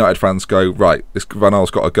 United fans go, right, this Van Gaal's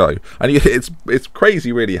got to go. And it's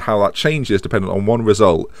crazy, really, how that changes depending on one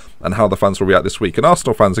result and how the fans will react this week. And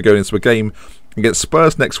Arsenal fans are going into a game against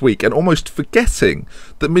Spurs next week and almost forgetting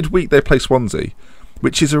that midweek they play Swansea,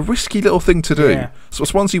 which is a risky little thing to do. Yeah. So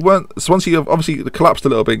Swansea obviously collapsed a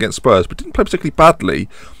little bit against Spurs, but didn't play particularly badly.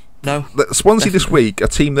 No, Swansea definitely. This week, a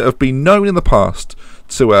team that have been known in the past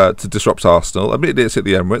to disrupt Arsenal. Admittedly, it's at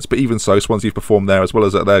the Emirates, but even so, Swansea performed there as well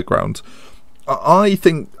as at their ground. I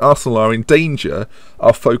think Arsenal are in danger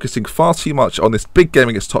of focusing far too much on this big game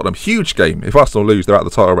against Tottenham. Huge game. If Arsenal lose, they're out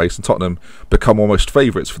of the title race, and Tottenham become almost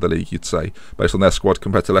favourites for the league, you'd say, based on their squad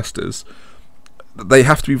compared to Leicester's. They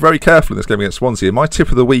have to be very careful in this game against Swansea. And my tip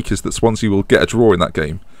of the week is that Swansea will get a draw in that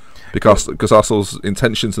game, because Arsenal's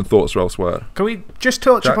intentions and thoughts are elsewhere. Can we just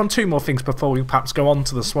touch upon 2 more things before we perhaps go on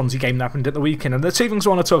to the Swansea game that happened at the weekend? And the 2 things I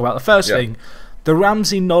want to talk about. The first thing, the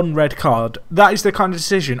Ramsey non-red card. That is the kind of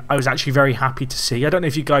decision I was actually very happy to see. I don't know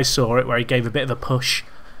if you guys saw it, where he gave a bit of a push.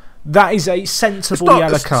 That is a sensible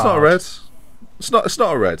yellow card. It's not a red. It's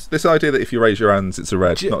not a red. This idea that if you raise your hands, it's a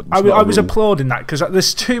red. I was applauding that, because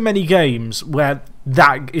there's too many games where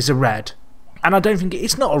that is a red. And I don't think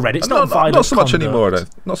it's not a red. It's not violent. Not so much anymore.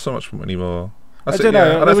 Not so much anymore. I don't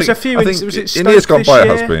know. There was a few. Was it in years gone by? It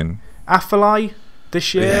has been Afellay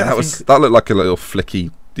this year. Yeah, that looked like a little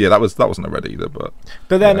flicky. Yeah, that wasn't a red either. But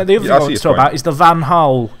then the other thing I want to talk about is the Van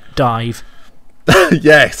Gaal dive.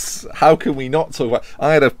 Yes. How can we not talk about?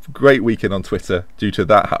 I had a great weekend on Twitter due to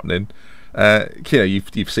that happening. Kino,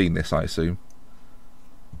 you've seen this, I assume.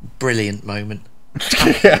 Brilliant moment.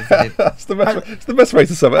 Yeah, it's the best way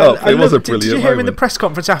to sum it up. It was a brilliant moment. Did you hear him in the press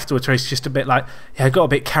conference afterwards, where he's just a bit like, I got a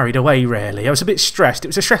bit carried away, really. I was a bit stressed. It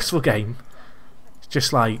was a stressful game. It's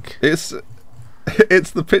just like... It's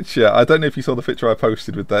the picture. I don't know if you saw the picture I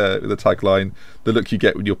posted with the tagline, the look you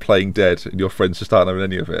get when you're playing dead and your friends just aren't having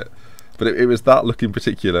any of it. But it was that look in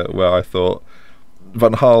particular where I thought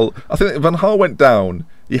Van Gaal... I think Van Gaal went down.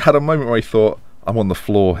 He had a moment where he thought, I'm on the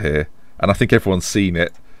floor here. And I think everyone's seen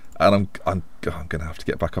it. And I'm going to have to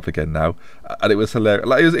get back up again now. And it was hilarious.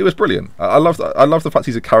 Like, it was brilliant. I love the fact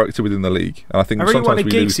he's a character within the league. And I think really sometimes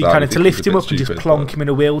wanted Giggsy kind of to lift him up and just plonk him in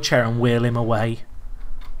a wheelchair and wheel him away.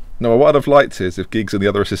 No, what I'd have liked is if Giggs and the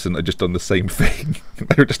other assistant had just done the same thing.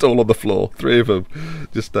 They were just all on the floor, 3 of them,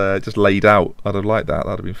 just laid out. I'd have liked that.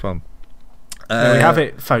 That'd have been fun. There we have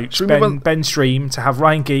it, folks. Ben Stream to have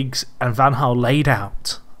Ryan Giggs and Van Gaal laid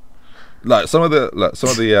out. Like some of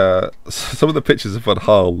the pictures of Van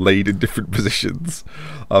Gaal laid in different positions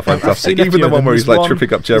are fantastic. Even the one where he's like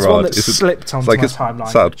tripping up Gerrard. There's one that slipped onto my timeline,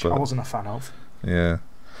 sad, which I wasn't a fan of. Yeah,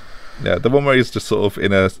 the one where he's just sort of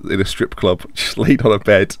in a strip club, just laid on a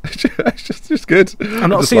bed. It's just good.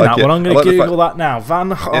 I'm not seeing that one. I'm going to Google that now.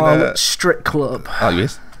 Van Gaal strip club. Oh,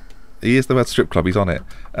 he is the word strip club. He's on it.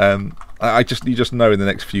 You just know in the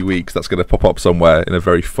next few weeks that's going to pop up somewhere in a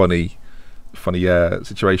very funny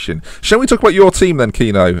situation. Shall we talk about your team then,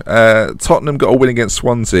 Kino? Tottenham got a win against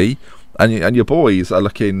Swansea, and your boys are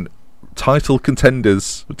looking title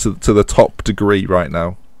contenders to the top degree right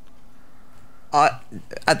now.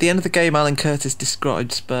 At the end of the game, Alan Curtis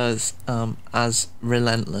described Spurs as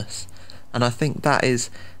relentless, and I think it's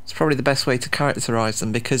probably the best way to characterise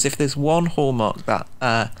them, because if there's one hallmark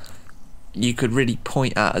that you could really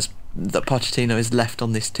point at as that Pochettino has left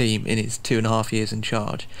on this team in his 2.5 years in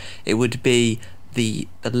charge, it would be the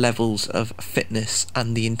levels of fitness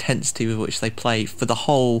and the intensity with which they play for the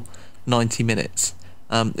whole 90 minutes.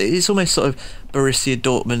 It's almost sort of Borussia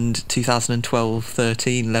Dortmund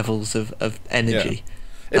 2012-13 levels of energy.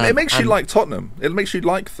 Yeah. It makes you like Tottenham. It makes you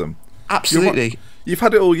like them. Absolutely. You've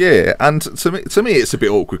had it all year, and to me it's a bit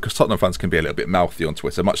awkward because Tottenham fans can be a little bit mouthy on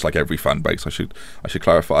Twitter, much like every fan base. I should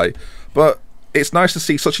clarify, but it's nice to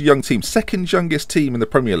see such a young team, second youngest team in the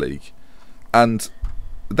Premier League, and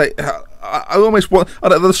I almost want.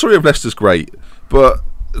 The story of Leicester's great, but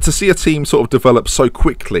to see a team sort of develop so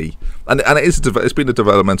quickly, and it's been a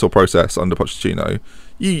developmental process under Pochettino.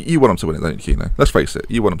 You want them to win it, don't you, Kino? Let's face it,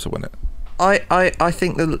 you want them to win it. I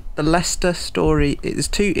think the Leicester story is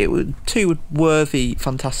two worthy,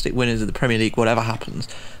 fantastic winners of the Premier League. Whatever happens,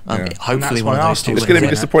 hopefully one of those two. It's going to be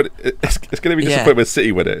disappointed. It's going to be disappointed when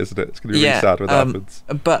City win it, isn't it? It's going to be really sad when that happens.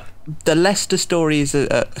 But the Leicester story is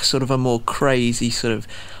a sort of a more crazy sort of.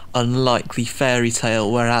 unlikely fairy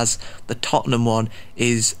tale, whereas the Tottenham one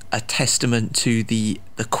is a testament to the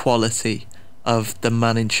quality of the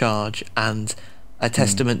man in charge and a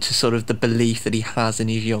testament to sort of the belief that he has in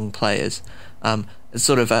his young players. It's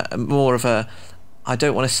sort of more of a, I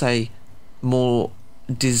don't want to say more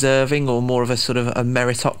deserving or more of a sort of a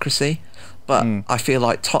meritocracy, but I feel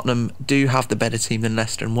like Tottenham do have the better team than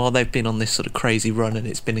Leicester, and while they've been on this sort of crazy run and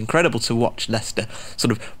it's been incredible to watch Leicester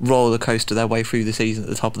sort of roller coaster their way through the season at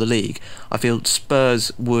the top of the league, I feel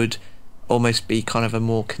Spurs would almost be kind of a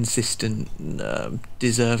more consistent,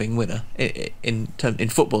 deserving winner in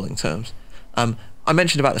footballing terms. I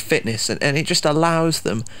mentioned about the fitness, and it just allows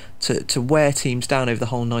them to wear teams down over the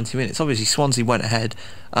whole 90 minutes. Obviously, Swansea went ahead,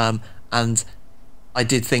 and I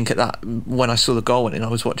did think at that, when I saw the goal went in, I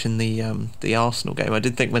was watching the Arsenal game. I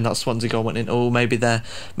did think when that Swansea goal went in, oh, maybe they're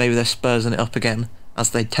Spursing it up again,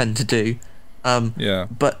 as they tend to do. Yeah.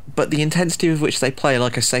 But the intensity with which they play,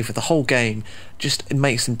 like I say, for the whole game, it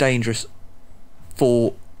makes them dangerous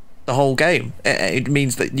for the whole game. It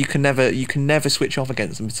means that you can never switch off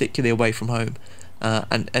against them, particularly away from home,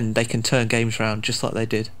 and they can turn games around just like they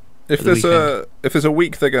did. If there's a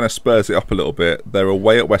week they're going to Spurs it up a little bit, they're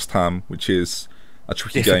away at West Ham, which is a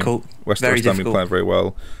tricky difficult. Game. West Ham been playing very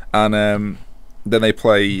well, and then they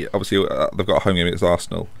play. Obviously, they've got a home game against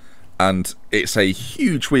Arsenal, and it's a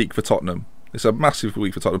huge week for Tottenham. It's a massive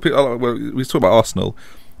week for Tottenham. We talk about Arsenal.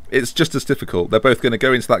 It's just as difficult. They're both going to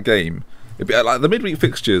go into that game. Like the midweek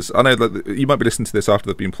fixtures, I know that you might be listening to this after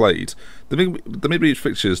they've been played. The midweek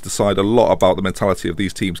fixtures decide a lot about the mentality of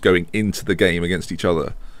these teams going into the game against each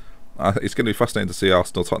other. It's going to be fascinating to see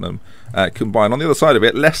Arsenal, Tottenham combine. On the other side of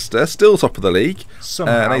it, Leicester, still top of the league.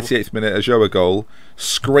 An 88th minute Ajoa goal,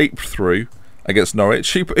 scraped through against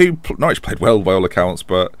Norwich. Norwich played well by all accounts,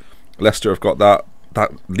 but Leicester have got that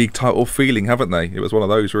league title feeling, haven't they? It was one of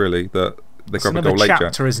those, really, that they grabbed a goal late. It's another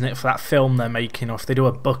chapter, isn't it, for that film they're making, or if they do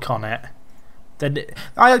a book on it. Then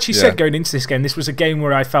I actually said going into this game, this was a game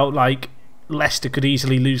where I felt like Leicester could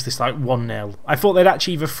easily lose this like 1-0. I thought they'd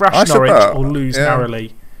actually either thrash Norwich or lose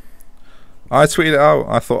narrowly. I tweeted it out.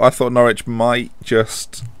 I thought Norwich might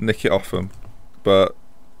just nick it off them, but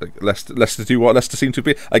Leicester do what Leicester seem to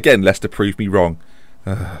be. Again, Leicester proved me wrong.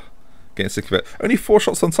 Getting sick of it. Only 4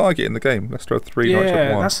 shots on target in the game. Leicester had 3, Norwich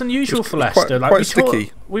had 1. That's unusual for Leicester. Quite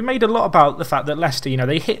sticky. We made a lot about the fact that Leicester,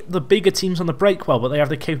 they hit the bigger teams on the break well, but they have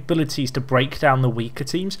the capabilities to break down the weaker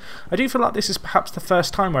teams. I do feel like this is perhaps the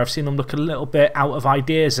first time where I've seen them look a little bit out of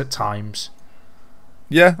ideas at times.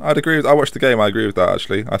 Yeah, I'd agree. I watched the game. I agree with that,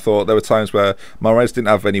 actually. I thought there were times where Mahrez didn't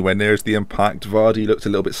have anywhere near as the impact. Vardy looked a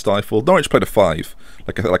little bit stifled. Norwich played a 5,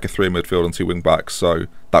 like a 3 in midfield and 2 wing backs, so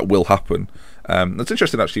that will happen. That's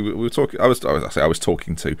interesting, actually. We were talking. I was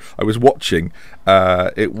watching.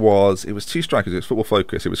 It was 2 strikers. It was Football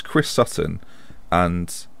Focus. It was Chris Sutton,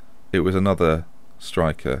 and it was another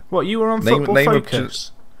striker. What, you were on Football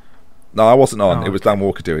Focus? No, I wasn't on. It was Dan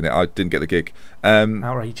Walker doing it. I didn't get the gig.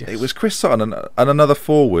 Outrageous. It was Chris Sutton and another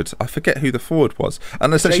forward. I forget who the forward was.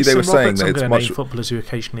 And essentially Jason they were Roberts, saying that it's much. Footballers who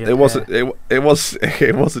occasionally it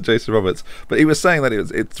wasn't Jason Roberts, but he was saying that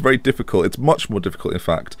it's very difficult. It's much more difficult, in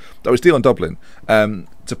fact. That was Dion Dublin.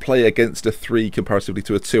 To play against a 3 comparatively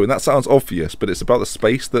to a 2, and that sounds obvious, but it's about the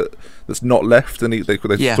space that's not left. And they're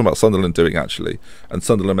talking about Sunderland doing, actually, and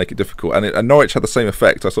Sunderland make it difficult. And Norwich had the same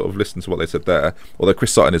effect. I sort of listened to what they said there. Although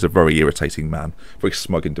Chris Sutton is a very irritating man, very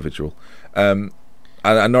smug individual. And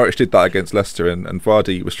Norwich did that against Leicester, and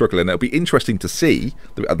Vardy was struggling. It'll be interesting to see.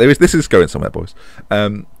 This is going somewhere, boys.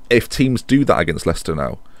 If teams do that against Leicester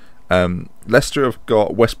now, Leicester have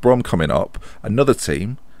got West Brom coming up, another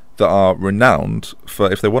team that are renowned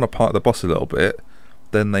for, if they want to part the boss a little bit,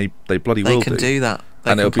 then they bloody will do. They can do that.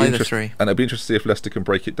 And it'll be interesting. And it'll be interesting to see if Leicester can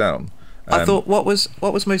break it down. I thought what was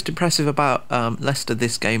most impressive about Leicester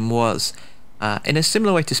this game was, in a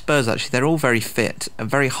similar way to Spurs, actually, they're all very fit, a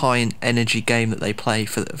very high in energy game that they play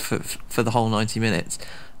for the whole 90 minutes,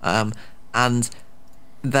 and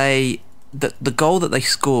the goal that they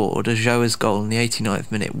scored, Ajoa's goal in the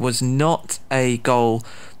 89th minute, was not a goal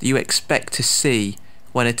that you expect to see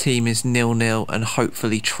when a team is 0-0 and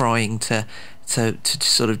hopefully trying to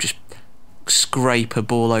sort of just scrape a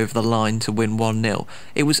ball over the line to win 1-0.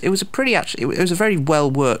 It was a very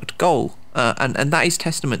well worked goal, and that is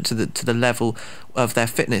testament to the level of their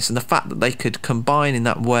fitness and the fact that they could combine in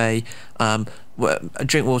that way.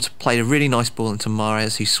 Drinkwater played a really nice ball into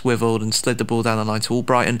Mahrez, who swiveled and slid the ball down the line to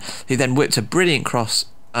Albrighton, who then whipped a brilliant cross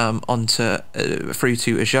through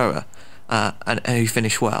to Ajoa, and who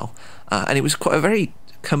finished well. And it was quite a very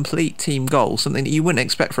complete team goal, something that you wouldn't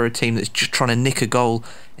expect for a team that's just trying to nick a goal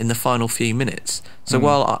in the final few minutes. So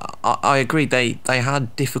while I agree they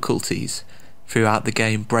had difficulties throughout the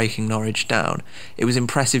game, breaking Norwich down. It was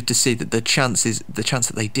impressive to see that the chance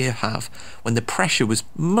that they did have, when the pressure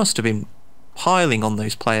must have been piling on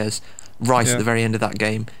those players right at the very end of that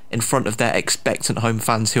game, in front of their expectant home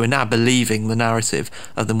fans who are now believing the narrative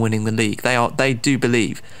of them winning the league. They do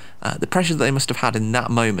believe. The pressure that they must have had in that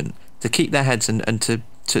moment to keep their heads and to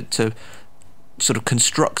sort of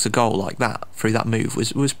construct a goal like that through that move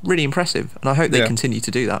was really impressive, and I hope they continue to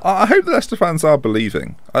do that. I hope the Leicester fans are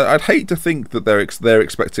believing. I'd hate to think that they're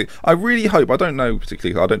expecting. I really hope. I don't know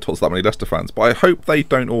particularly. I don't talk to that many Leicester fans, but I hope they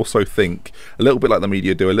don't also think a little bit like the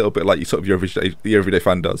media do, a little bit like your everyday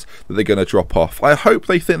fan does, that they're going to drop off. I hope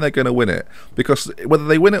they think they're going to win it, because whether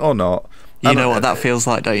they win it or not, you know what that feels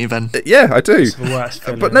like, don't you, Ben? Yeah, I do. It's the worst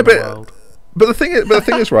feeling in the world. But the thing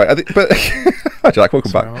is, right? I think, hi Jack,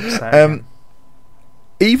 welcome back.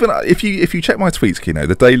 Even if you check my tweets, Kino,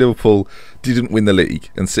 the day Liverpool didn't win the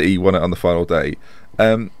league and City won it on the final day,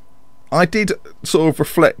 I did sort of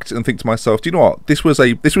reflect and think to myself, do you know what? This was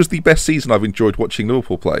the best season I've enjoyed watching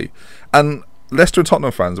Liverpool play. And Leicester and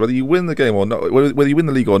Tottenham fans, whether you win the game or not, whether you win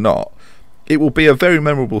the league or not, it will be a very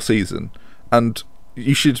memorable season. And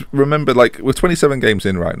you should remember, like, we're 27 games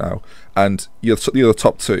in right now, and you're the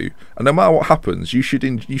top two, and no matter what happens, you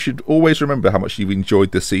should always remember how much you've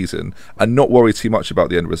enjoyed this season and not worry too much about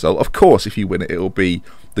the end result. Of course, if you win it, it will be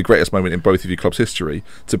the greatest moment in both of your clubs' history,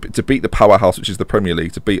 to beat the powerhouse which is the Premier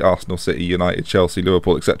League, to beat Arsenal, City, United, Chelsea,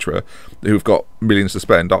 Liverpool, etc., who've got millions to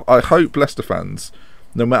spend. I hope Leicester fans,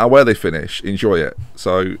 no matter where they finish, enjoy it.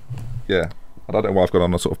 So yeah, I don't know why I've gone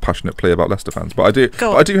on a sort of passionate plea about Leicester fans, but I do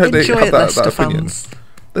hope they have that opinion.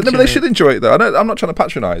 No, but they should enjoy it, though. I'm not trying to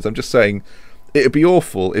patronise. I'm just saying it would be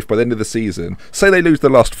awful if by the end of the season, say they lose the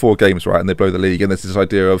last 4 games, right, and they blow the league, and there's this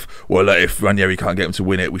idea of, well, if Ranieri can't get him to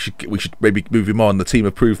win it, we should maybe move him on. The team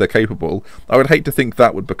have proved they're capable. I would hate to think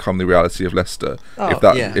that would become the reality of Leicester if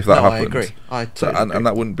that happens. I agree. I totally agree. And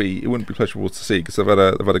that wouldn't be pleasurable to see, because they've had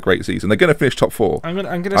a great season. They're going to finish top 4. I'm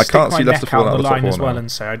going to stick my neck out on the line as well and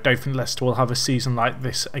say I don't think Leicester will have a season like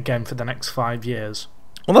this again for the next 5 years.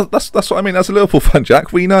 Well, that's what I mean. As a Liverpool fan,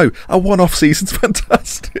 Jack, we know a one-off season's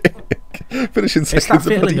fantastic. Finishing second is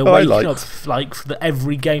a bloody highlight. It's that feeling of like for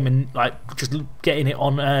every game and like just getting it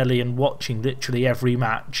on early and watching literally every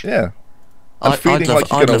match. Yeah, and feeling like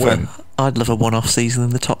you're going to win. I'd love a one-off season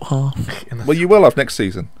in the top half. Well, you will have next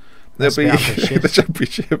season. There'll be the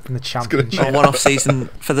championship. And the championship. A one-off season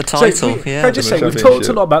for the title. Can I just say, we've talked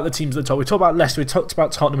a lot about the teams at the top. We talked about Leicester, we talked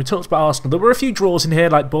about Tottenham, we talked about Arsenal. There were a few draws in here,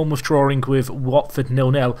 like Bournemouth drawing with Watford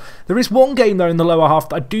 0-0. There is one game, though, in the lower half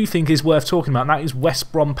that I do think is worth talking about, and that is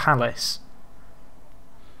West Brom Palace.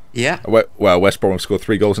 Yeah. Well, West Brom have scored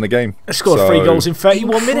 3 goals in a game. They scored 3 goals in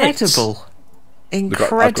 31 minutes.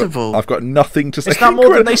 Incredible. I've got nothing to say. Is that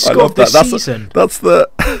more than they scored this season? That's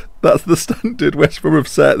the standard West Brom have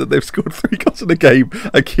set, that they've scored 3 goals in a game.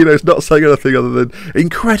 And Kino's not saying anything other than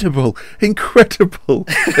incredible. It's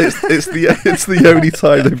the only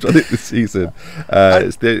time they've done it this season.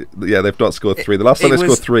 They've not scored 3. The last time they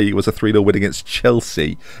scored 3 was a 3-0 win against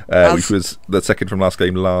Chelsea, which was the second from last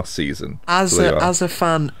game last season. As a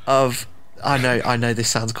fan of, I know this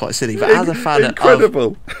sounds quite silly, but as a fan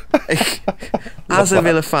incredible. As a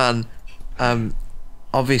Villa fan,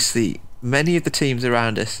 obviously many of the teams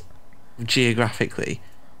around us geographically,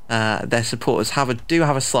 their supporters do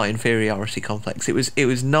have a slight inferiority complex. It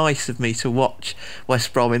was nice of me to watch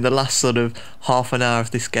West Brom in the last sort of half an hour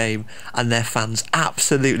of this game, and their fans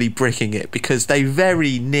absolutely bricking it, because they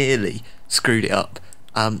very nearly screwed it up.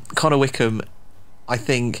 Connor Wickham, I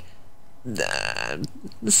think,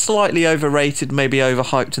 slightly overrated, maybe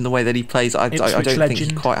overhyped in the way that he plays. I don't think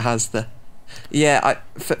he quite has the. Yeah,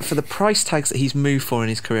 for the price tags that he's moved for in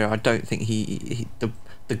his career, I don't think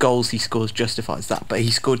the goals he scores justifies that. But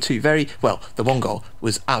he scored 2 very well. The one goal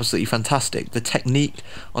was absolutely fantastic. The technique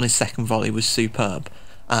on his second volley was superb.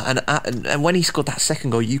 And when he scored that second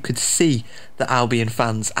goal, you could see the Albion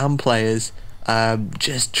fans and players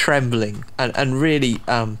just trembling. And really,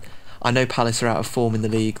 I know Palace are out of form in the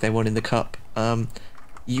league. They won in the cup.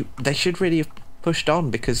 They should really have pushed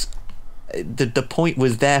on, because the point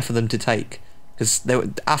was there for them to take. Because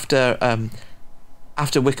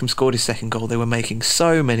after Wickham scored his second goal, they were making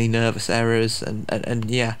so many nervous errors, and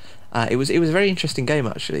it was a very interesting game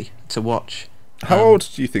actually to watch. How old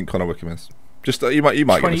do you think Connor Wickham is? Just you might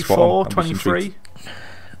get a spot on. 23.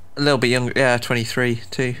 A little bit younger, yeah, 23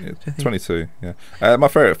 too. Yeah, 22, yeah. My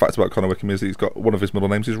favourite fact about Connor Wickham is he's got one of his middle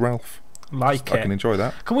names is Ralph. I can enjoy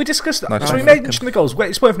that. Can we discuss that? Nice. So we mentioned the goals.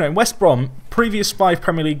 It's worth noting, West Brom, previous 5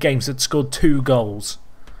 Premier League games, had scored 2 goals.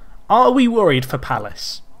 Are we worried for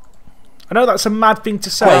Palace? I know that's a mad thing to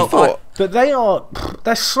say, Well, but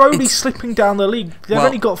they're slowly slipping down the league. They've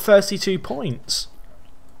only got 32 points.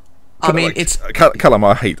 I mean, it's... Callum,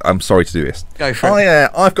 I'm sorry to do this. Go for it.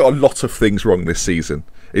 I've got a lot of things wrong this season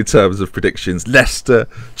in terms of predictions. Leicester,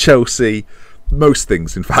 Chelsea, most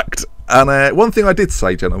things, in fact. And one thing I did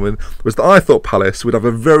say, gentlemen, was that I thought Palace would have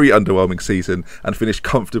a very underwhelming season and finish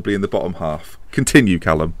comfortably in the bottom half. Continue,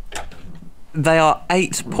 Callum. They are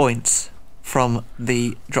 8 points from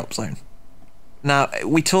the drop zone. Now,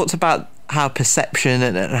 we talked about how perception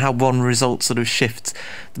and how one result sort of shifts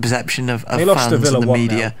the perception of fans and the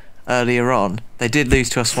media earlier on. They did lose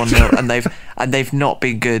to us 1-0, and they've not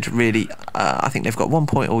been good, really. I think they've got 1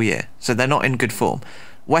 point all year, so they're not in good form.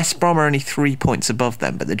 West Brom are only 3 points above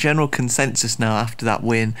them, but the general consensus now after that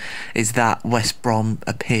win is that West Brom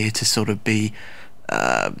appear to sort of be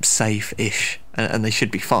safe-ish, and they should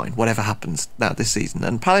be fine, whatever happens now this season.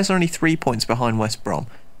 And Palace are only 3 points behind West Brom.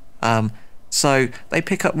 So they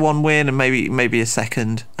pick up one win and maybe a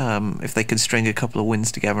second if they can string a couple of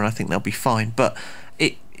wins together, and I think they'll be fine. But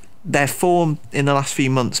their form in the last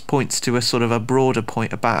few months points to a sort of a broader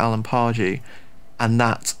point about Alan Pardew, and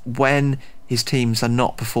that when his teams are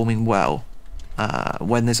not performing well,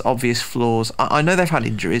 when there's obvious flaws. I know they've had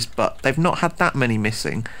injuries, but they've not had that many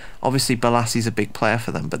missing. Obviously, Bolassi's a big player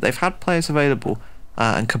for them, but they've had players available,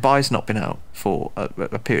 and Kabai's not been out for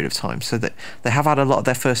a period of time, so that they have had a lot of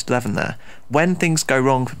their first 11 there. When things go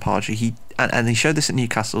wrong for Pardew, and he showed this at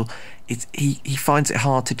Newcastle, he finds it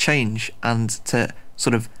hard to change and to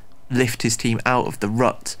sort of lift his team out of the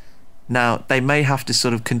rut. Now, they may have to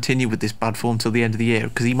sort of continue with this bad form till the end of the year,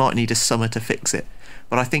 because he might need a summer to fix it.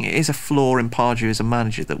 But I think it is a flaw in Pardew as a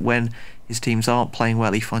manager that when his teams aren't playing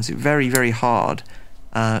well, he finds it very, very hard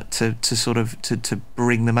to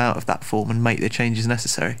bring them out of that form and make the changes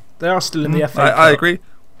necessary. They are still in the FA Cup. I agree.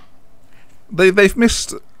 They've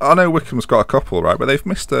missed. I know Wickham's got a couple, right? But they've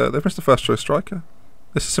missed a first choice striker.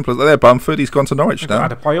 It's as simple as that. They're Bamford. He's gone to Norwich now.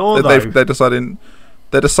 They're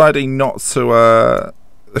deciding not to.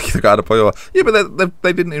 They got Adebayor. Yeah, but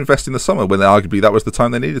they didn't invest in the summer when arguably that was the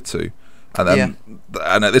time they needed to. And then,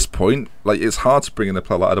 and at this point, like, it's hard to bring in a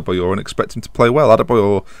player like Adebayor and expect him to play well.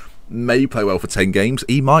 Adebayor may play well for 10 games.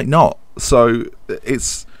 He might not. So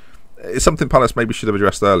it's something Palace maybe should have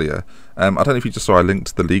addressed earlier. I don't know if you just saw I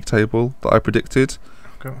linked the league table that I predicted.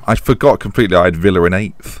 Okay. I forgot completely I had Villa in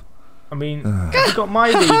 8th. I mean, have you got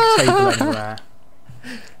my league table anywhere?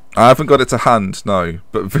 I haven't got it to hand, no.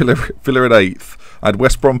 But Villa in 8th. I had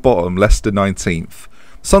West Brom bottom, Leicester 19th.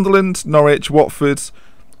 Sunderland, Norwich, Watford.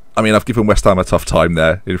 I mean, I've given West Ham a tough time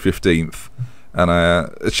there in 15th.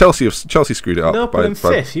 And Chelsea screwed it up. Liverpool in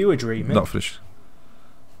 5th, you were dreaming. Not finished.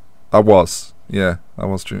 I was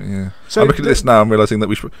dreaming, yeah. So I'm looking at this now and realising that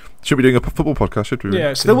we should be doing a football podcast, should we?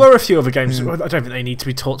 Yeah, so there were a few other games. I don't think they need to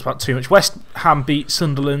be talked about too much. West Ham beat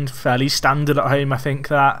Sunderland, fairly standard at home, I think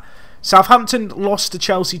that. Southampton lost to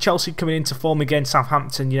Chelsea. Chelsea coming into form again.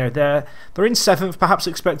 Southampton, they're in 7th, perhaps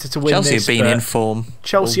expected to win Chelsea this. Chelsea have been in form.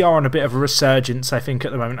 Chelsea are on a bit of a resurgence, I think,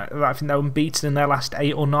 at the moment. I think they're unbeaten in their last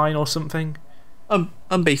 8 or 9 or something.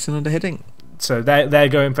 Unbeaten under Hiddink. So they're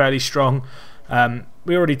going fairly strong.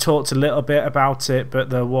 We already talked a little bit about it, but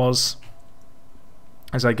there was...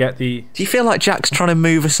 As I get the... Do you feel like Jack's trying to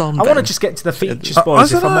move us on? I want to just get to the features,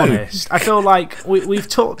 boys, if I'm honest. I feel like we've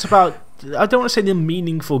talked about... I don't want to say the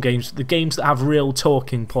meaningful games, the games that have real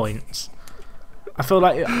talking points. I feel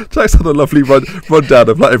like... Jack's had a lovely rundown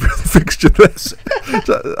of like every fixture there.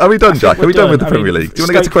 Are we done, Jack? Are we done with the Premier League? Do you want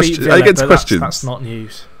to get to questions? Are you getting to questions? That's not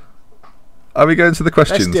news. Are we going to the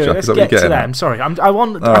questions, Let's do it. Jack? Let's get to them. Sorry. I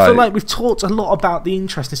feel like we've talked a lot about the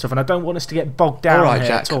interesting stuff, and I don't want us to get bogged down. All right,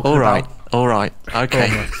 Jack. All right.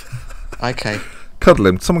 Okay. Okay. Cuddle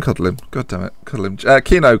him. Someone cuddle him. God damn it. Cuddle him.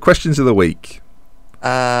 Keno, questions of the week.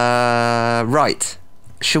 Right.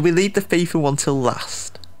 Shall we leave the FIFA one till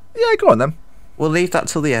last? Yeah, go on then. We'll leave that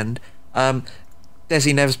till the end.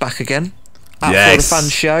 Desi Nev's back again. Yes. For the fan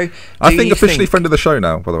show. I think officially friend of the show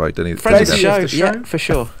now, by the way. Friend of the show, yeah, for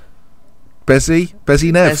sure. Bezzy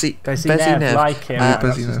Nev. Bezzy Nev. Like him.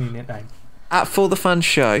 That's his new nickname. At For The Fan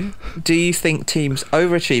Show, do you think teams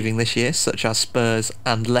overachieving this year, such as Spurs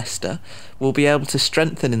and Leicester, will be able to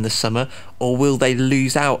strengthen in the summer, or will they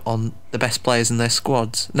lose out on the best players in their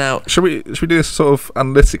squads? Now, should we do this sort of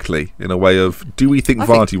analytically, in a way of, do we think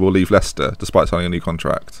Vardy will leave Leicester despite signing a new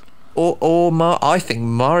contract? I think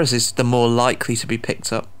Mahrez is the more likely to be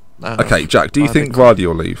picked up. Okay, Jack, do you think Vardy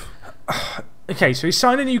will leave? Okay, so he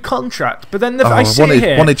signed a new contract, but then I sit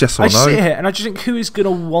here and I just think, who is going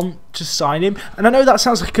to want to sign him? And I know that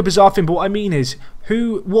sounds like a bizarre thing, but what I mean is,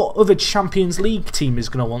 what other Champions League team is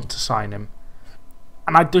going to want to sign him?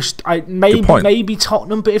 And maybe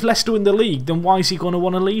Tottenham, but if Leicester win the league, then why is he going to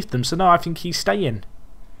want to leave them? So no, I think he's staying.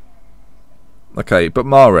 Okay, but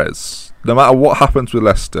Mahrez, no matter what happens with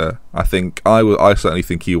Leicester, I certainly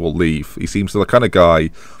think he will leave. He seems the kind of guy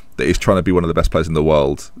that is trying to be one of the best players in the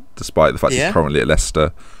world, despite the fact he's currently at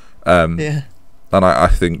Leicester. And I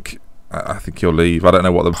think he'll leave. I don't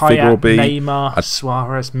know what the figure will be. Neymar,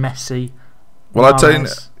 Suarez, Messi. Well,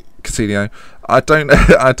 Coutinho. I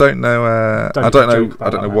don't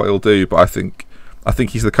know what he'll do, but I think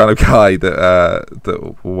he's the kind of guy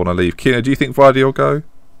that will want to leave. Kino, do you think Vardy will go?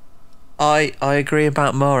 I agree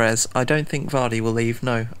about Mahrez. I don't think Vardy will leave.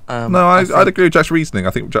 No. I'd agree with Jack's reasoning.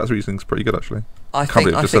 I think Jack's reasoning's pretty good, actually. I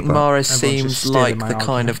think Mahrez seems like the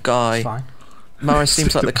kind of guy. Mahrez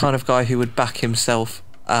seems like the kind of guy who would back himself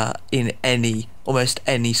in almost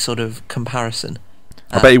any sort of comparison.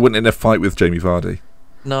 I bet he wouldn't in a fight with Jamie Vardy.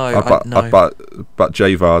 No, I bet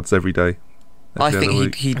J Vards every day. I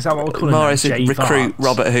think he'd Mahrez would recruit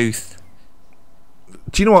Robert Huth.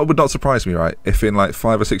 Do you know what would not surprise me, right? If in like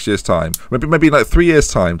 5 or 6 years' time, maybe in like 3 years'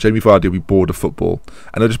 time, Jamie Vardy will be bored of football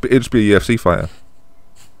and it'll just be a UFC fighter.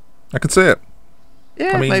 I can see it.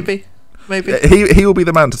 Yeah, maybe. He will be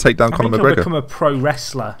the man to take down Conor McGregor. He'll become a pro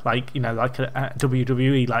wrestler, like a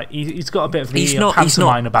WWE. Like he's got a bit of the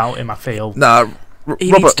pantomime about him. I feel. Nah,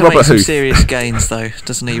 he needs to make some serious gains, though,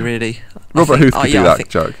 doesn't he? Really. Robert Huth could do that,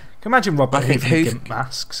 Joe. Can you imagine Robert Huth in a gimp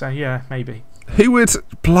mask? So yeah, maybe. Who would?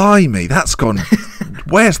 Blimey, that's gone.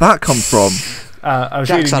 Where's that come from? I was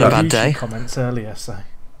Jack's reading had a bad day. Comments earlier, so.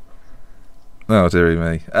 Oh dearie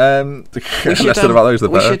me. Less said about those, the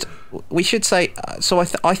better. We should say. So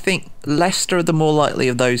I think Leicester are the more likely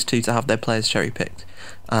of those two to have their players cherry picked,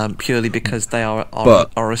 purely because they are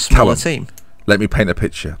a smaller team. Let me paint a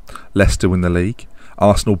picture. Leicester win the league.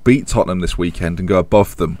 Arsenal beat Tottenham this weekend and go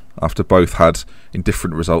above them after both had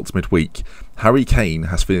indifferent results midweek. Harry Kane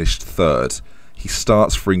has finished third. He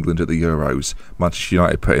starts for England at the Euros. Manchester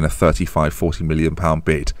United put in a £35-40 million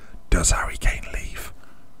bid. Does Harry Kane leave?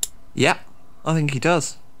 Yeah, I think he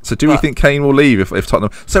does. So do we think Kane will leave if Tottenham...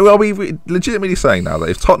 So are we legitimately saying now that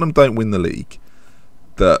if Tottenham don't win the league,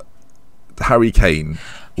 that Harry Kane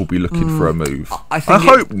will be looking for a move? I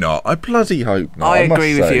hope not. I bloody hope not. I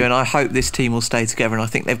agree with you, and I hope this team will stay together, and I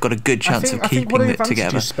think they've got a good chance of keeping it together. I think one of the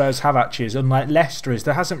advantages Spurs have actually is, unlike Leicester, is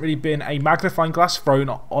there hasn't really been a magnifying glass thrown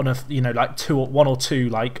on one or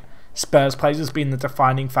two Spurs players as being the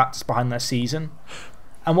defining factors behind their season.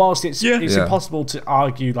 And whilst it's impossible to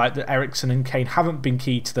argue that Eriksen and Kane haven't been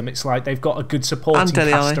key to them, it's like they've got a good supporting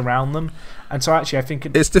cast around them. And so actually I think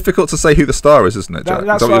it's difficult to say who the star is, isn't it, Jack?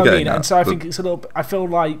 That's what I mean. And so I think it's a little I feel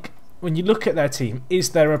like when you look at their team,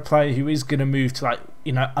 is there a player who is going to move to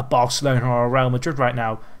a Barcelona or a Real Madrid right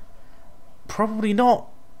now? Probably not,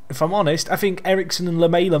 if I'm honest. I think Eriksen and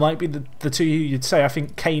Lamela might be the two who you'd say. I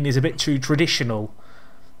think Kane is a bit too traditional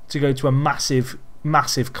to go to a massive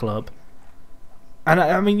club. And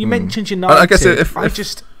I mean, you mentioned United. I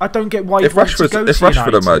guess I don't get why if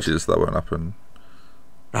Rashford emerges, that won't happen.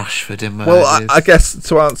 Rashford emerges. Well, I guess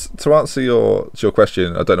to answer your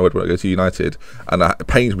question, I don't know whether to go to United, and it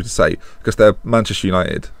pains me to say because they're Manchester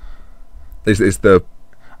United. Is the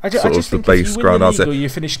I just think if you win the league or you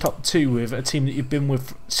finish top 2 with a team that you've been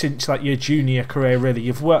with since your junior career, really,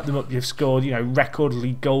 you've worked them up, you've scored record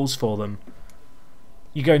league goals for them.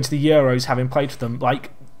 You go into the Euros having played for them,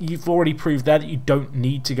 you've already proved there that you don't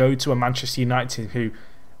need to go to a Manchester United who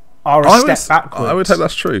are a step backwards. I would hope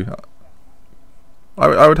that's true.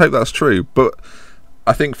 I would hope that's true, but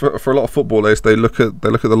I think for a lot of footballers, they look at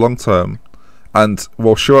the long term, and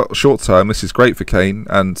short term, this is great for Kane,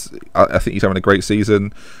 and I think he's having a great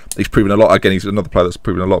season. He's proven a lot. Again, he's another player that's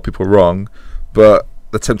proven a lot of people wrong, but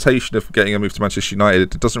the temptation of getting a move to Manchester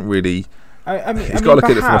United, it doesn't really. He's got to look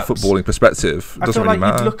at it from a footballing perspective. It doesn't really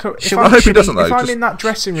matter. I hope he doesn't, though. If I'm in that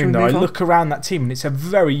dressing room, though, I look around that team, and it's a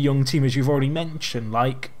very young team, as you've already mentioned.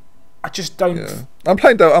 I just don't. Yeah. I'm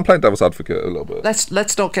playing devil's advocate a little bit.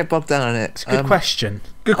 Let's not get bogged down in it. It's a good question.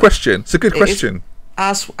 Good question. It's a good question.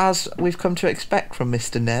 As we've come to expect from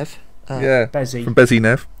Mr. Nev. Bezzy. From Bezzy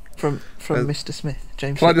Nev. From Mr. Smith,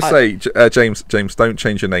 James. Can I just say, James, don't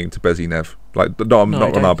change your name to Bezzy Nev. Not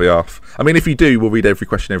on our behalf. I mean, if you do, we'll read every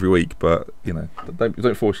question every week. But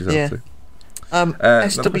don't force yourself to.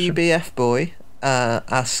 SWBF boy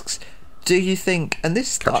asks, do you think? And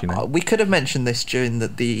this we could have mentioned this during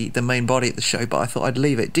the main body of the show, but I thought I'd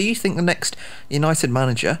leave it. Do you think the next United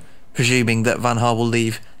manager, presuming that Van Gaal will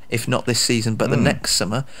leave, if not this season, but the next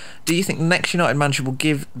summer, do you think the next United manager will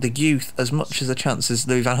give the youth as much as a chance as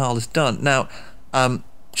Louis van Gaal has done? Now,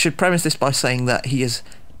 should premise this by saying that he has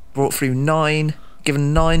brought through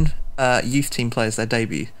given nine youth team players their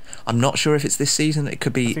debut. I'm not sure if it's this season. It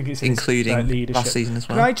could be including last season as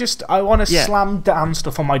well. I want to slam down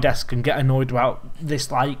stuff on my desk and get annoyed about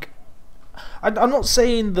this. Like, I'm not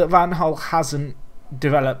saying that Van Gaal hasn't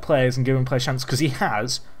developed players and given players chances, because he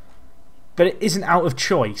has, but it isn't out of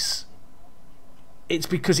choice. It's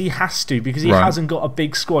because he has to, because he hasn't got a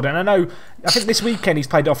big squad. And I think this weekend he's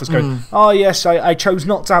played off as going, oh yes, I chose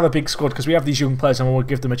not to have a big squad because we have these young players and I want to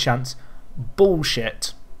give them a chance.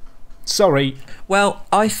 Bullshit. Sorry. Well,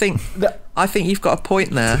 I think you've got a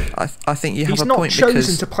point there. I think you have a point. He's not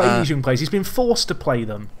chosen to play these young players. He's been forced to play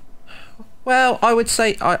them. Well, I would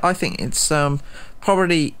say I think it's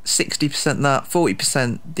probably 60% that,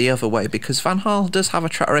 40% the other way, because Van Gaal does have a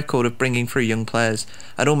track record of bringing through young players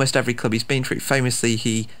at almost every club he's been through. Famously,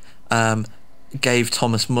 he gave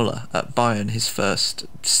Thomas Muller at Bayern his first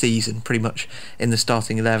season, pretty much in the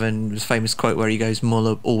starting 11. There's a famous quote where he goes,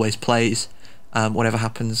 "Muller always plays, whatever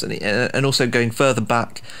happens," and also going further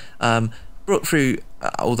back, brought through,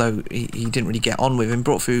 although he didn't really get on with him,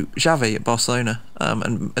 brought through Xavi at Barcelona,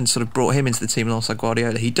 and sort of brought him into the team alongside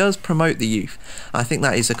Guardiola. He does promote the youth. I think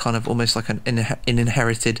that is a kind of almost like an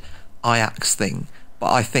inherited Ajax thing.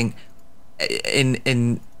 But I think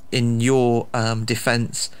in your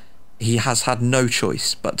defence, he has had no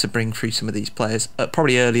choice but to bring through some of these players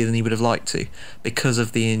probably earlier than he would have liked to, because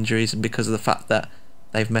of the injuries and because of the fact that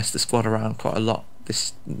they've messed the squad around quite a lot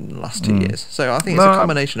this last 2 years. So I think it's a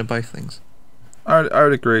combination of both things. I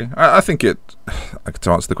would agree. I think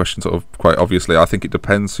to answer the question sort of quite obviously, I think it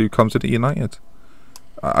depends who comes into United.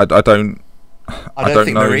 I don't think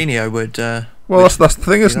know. Mourinho would. Well, that's the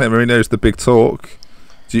thing, isn't it? Mourinho's the big talk.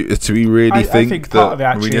 Do we really think that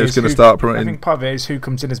Mourinho's going to start promoting? I think part of it is who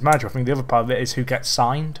comes in as manager. I think the other part of it is who gets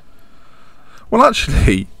signed. Well,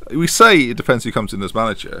 actually, we say it depends who comes in as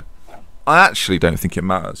manager. I actually don't think it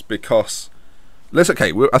matters, because I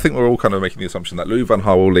think we're all kind of making the assumption that Louis van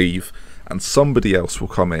Gaal will leave and somebody else will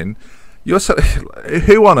come in.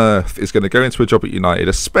 Who on earth is going to go into a job at United,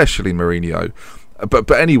 especially Mourinho, but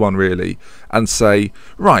anyone really, and say,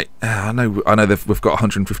 right, I know we've got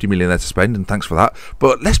 150 million there to spend, and thanks for that,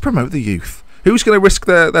 but let's promote the youth. Who's going to risk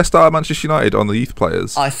their star at Manchester United on the youth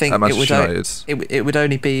players? I think it would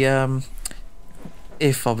only be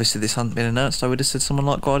if obviously this hadn't been announced. I would have said someone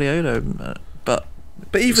like Guardiola, but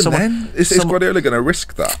even then, is Guardiola going to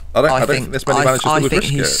risk that? I don't think there's many managers that would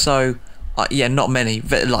risk it. So. Not many,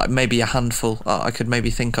 but like maybe a handful. I could maybe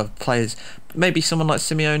think of players, maybe someone like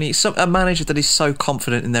Simeone, a manager that is so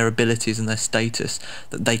confident in their abilities and their status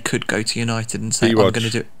that they could go to United and say, I'm going to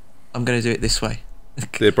do it this way.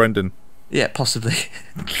 Dear Brendan. Yeah, possibly.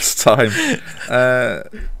 It's time.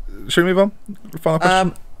 Should we move on? Final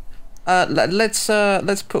question.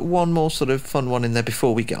 Let's put one more sort of fun one in there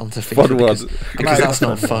before we get on to FIFA, because that's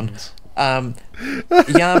not fun. Yam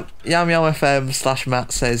FM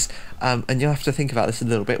 /Matt says, and you'll have to think about this a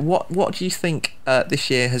little bit. What do you think this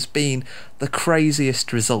year has been the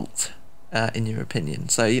craziest result in your opinion?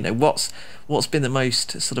 So what's been the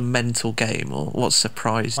most sort of mental game, or what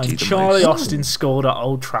surprised you the most? Charlie Austin scored at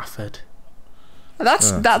Old Trafford.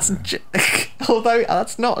 Although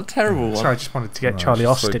that's not a terrible one. Sorry, I just wanted to get Charlie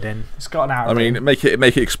Austin in. It's got an hour. I mean, make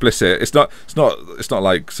it explicit. It's not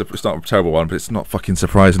a terrible one, but it's not fucking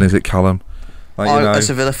surprising, is it, Callum?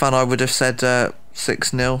 As a Villa fan, I would have said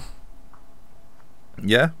 6-0.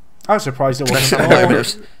 Yeah, I was surprised it wasn't.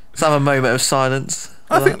 Let's have a moment of silence.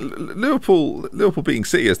 I think Liverpool beating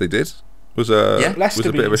City as they did was a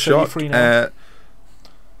bit of a shock.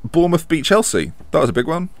 Bournemouth beat Chelsea. That was a big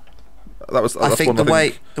one. I think the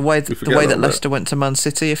way that Leicester went to Man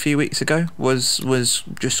City a few weeks ago was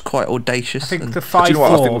just quite audacious. I think the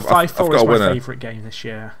 5-4 is my favourite game this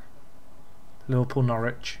year. Liverpool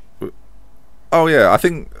Norwich. Oh yeah, I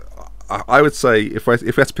think I would say if we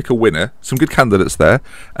had to pick a winner, some good candidates there.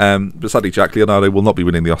 But sadly, Jack Leonardo will not be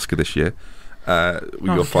winning the Oscar this year. With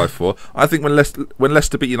your 5-4, I think when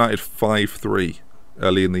Leicester beat United 5-3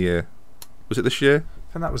 early in the year, was it this year?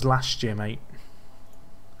 I think that was last year, mate.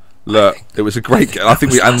 Look, it was a great game. I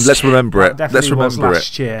think let's remember it. Let's remember it.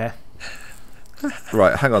 Last year.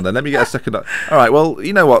 Right, hang on then. Let me get a second. All right. Well,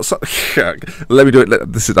 you know what? Let me do it.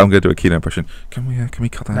 I'm going to do a Kino impression. Can we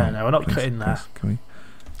cut that out? No, we're not cutting that. Can we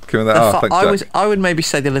that? Thanks, I would maybe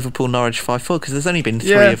say the Liverpool Norwich 5-4, because there's only been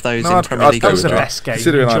 3 of those in Premier League. That was the best game.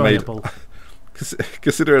 Considering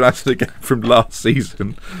I had a game from last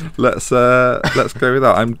season, let's go with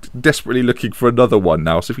that. I'm desperately looking for another one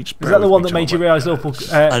now. So if you just is that the one that made you realise Liverpool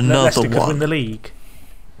Leicester could win the league?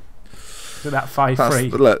 That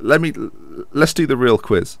 5-3. Let's do the real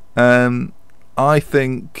quiz. I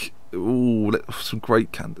think some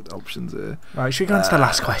great candidate options here. Right, should we go on to the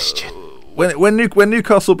last question? When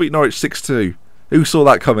Newcastle beat Norwich 6-2, Who saw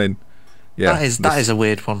that coming? Yeah, that is a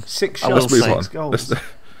weird one. 6 I will shots, move say. on. 6 goals.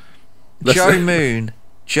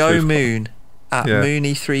 Joe Moon at Yeah.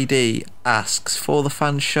 Mooney3D asks, for the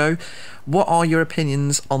fans show, what are your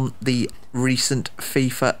opinions on the recent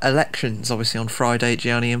FIFA elections? Obviously on Friday,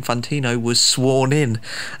 Gianni Infantino was sworn in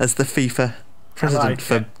as the FIFA president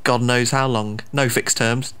for God knows how long. No fixed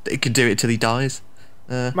terms. He could do it till he dies.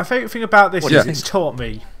 My favourite thing about this What do is you it's think? taught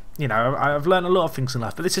me, you know, I've learned a lot of things in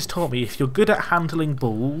life, but this has taught me if you're good at handling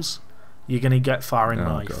balls, you're going to get far in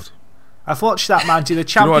life. God. I've watched that man do the know what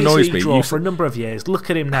Champions annoys League me? draw You for a number of years. Look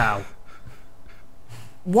at him now.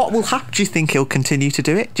 What will happen? Do you think he'll continue to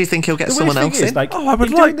do it? Do you think he'll get The someone weird else thing is, in? like, I would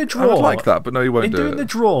in like doing the draw, that, but no, he won't in do doing it. the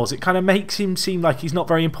draws, it kind of makes him seem like he's not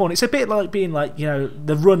very important. It's a bit like being like, you know,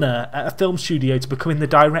 the runner at a film studio to becoming the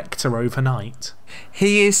director overnight.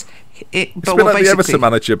 He is. But It's been what like the basically- Everton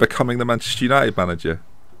manager becoming the Manchester United manager.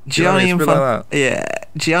 Gianni It's a bit like that.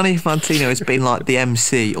 Gianni Infantino has been like the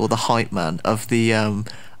MC or the hype man of the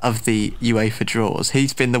UEFA draws.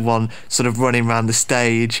 He's been the one sort of running around the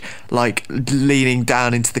stage, like leaning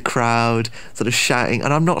down into the crowd, sort of shouting.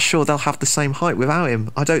 And I'm not sure they'll have the same hype without him.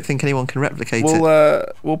 I don't think anyone can replicate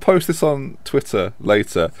it. We'll post this on Twitter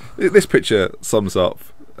later. This picture sums up.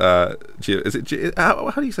 Is it? How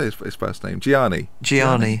do you say his first name? Gianni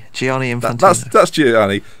Infantino. That's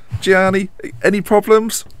Gianni. Gianni, any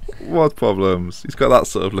problems? What problems? He's got that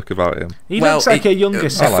sort of look about him. He looks like a younger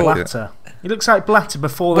Sepp like Blatter. He looks like Blatter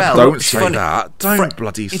before the Well, Don't it's say funny- that. Don't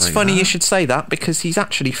bloody say that. It's funny you should say that because he's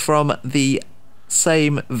actually from the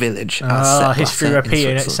same village as Sepp history Blatter in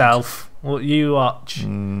repeating Switzerland. itself. What you watch?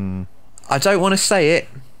 I don't want to say it,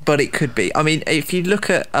 but it could be. I mean, if you look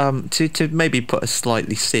at to maybe put a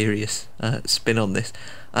slightly serious spin on this,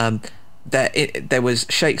 there was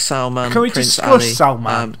Sheikh Salman. Can we Prince discuss Ali,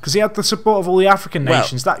 Salman? Because he had the support of all the African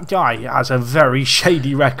nations. That guy has a very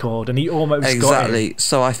shady record, and he almost got in. Exactly.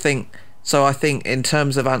 So I think in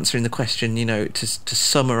terms of answering the question, you know, to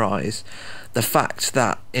summarise, the fact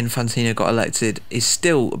that Infantino got elected is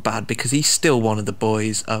still bad because he's still one of the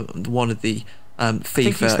boys, one of the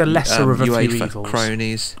FIFA, he's the lesser of a few UEFA evils.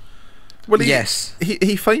 cronies. Well, Yes.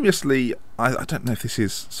 He famously. I don't know if this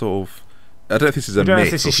is sort of. I don't know if this is a I don't know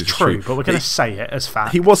myth if or this is true, but we're going to say it as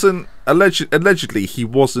fact. He wasn't allegedly he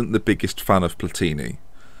wasn't the biggest fan of Platini,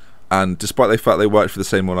 and despite the fact they worked for the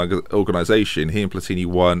same organisation, he and Platini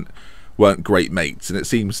weren't great mates. And it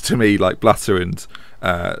seems to me like Blatter and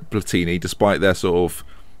Platini, despite their sort of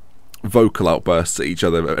vocal outbursts at each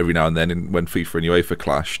other every now and then, when FIFA and UEFA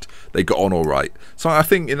clashed, they got on all right. So I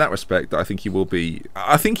think in that respect, I think he will be.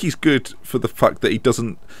 I think he's good for the fact that he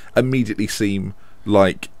doesn't immediately seem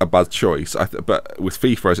like a bad choice. But with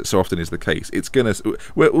FIFA, as it so often is the case,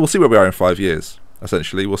 we'll see where we are in 5 years.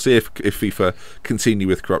 Essentially, we'll see if FIFA continue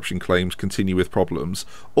with corruption claims, continue with problems,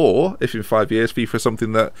 or if in 5 years FIFA is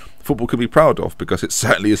something that football can be proud of, because it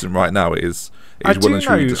certainly isn't right now. It is well and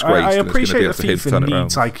truly disgraced. I and it's appreciate going that to be up to him to turn FIFA it around.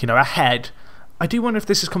 needs, like, you know, a head. I do wonder if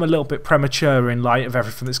this has come a little bit premature in light of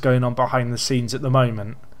everything that's going on behind the scenes at the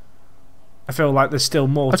moment. I feel like there's still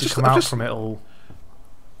more to come out from it all.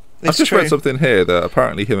 I've just read something here that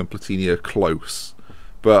apparently him and Platini are close,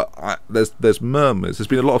 but there's murmurs. There's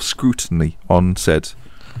been a lot of scrutiny on said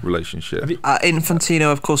relationship.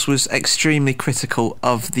 Infantino, of course, was extremely critical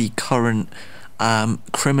of the current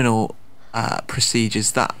criminal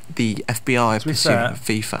procedures that the FBI are pursuing of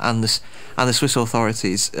FIFA and the Swiss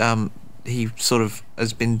authorities. He sort of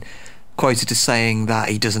has been quoted as saying that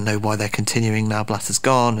he doesn't know why they're continuing now Blatter's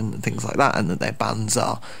gone and things like that, and that their bans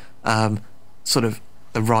are sort of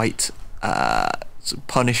the right sort of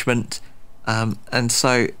punishment. And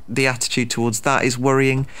so the attitude towards that is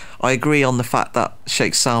worrying. I agree on the fact that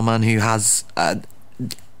Sheikh Salman, who has at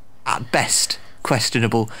best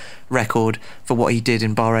questionable record for what he did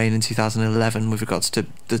in Bahrain in 2011 with regards to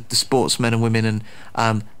the sportsmen and women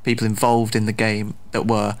and people involved in the game that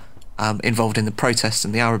were involved in the protests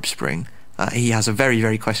and the Arab Spring, he has a very,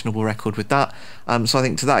 very questionable record with that. So I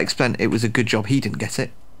think to that extent it was a good job he didn't get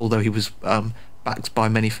it, although he was backed by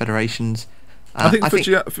many federations. I think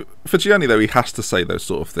for Gianni, though, he has to say those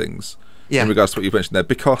sort of things in regards to what you mentioned there,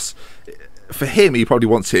 because for him, he probably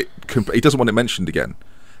wants it. He doesn't want it mentioned again,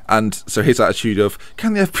 and so his attitude of,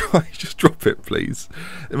 "Can the FBI just drop it, please?"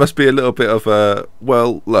 It must be a little bit of a,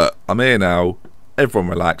 "Well, look, I'm here now. Everyone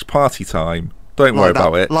relax. Party time. Don't worry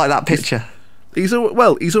about it." Like that picture. He's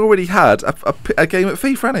already had a game at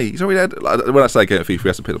FIFA, hasn't he? He's already had. When I say a game at FIFA, he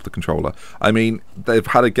hasn't picked up the controller. I mean, they've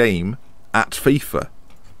had a game at FIFA.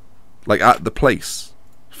 Like at the place,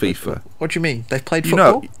 FIFA. What do you mean? They've played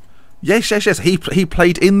football? Yes. He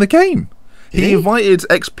played in the game. He invited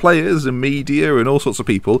ex-players and media and all sorts of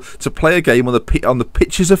people to play a game on the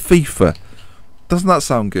pitches of FIFA. Doesn't that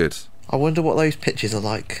sound good? I wonder what those pitches are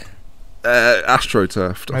like.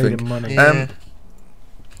 AstroTurf, I Made think. of money. Yeah.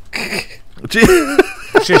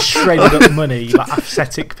 Just straight up money, like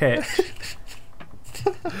aesthetic pitch.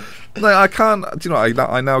 No, I can't. Do you know?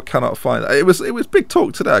 I now cannot find. It was big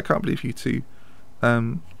talk today. I can't believe you two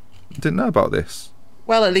didn't know about this.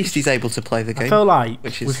 Well, at least he's able to play the game. I feel like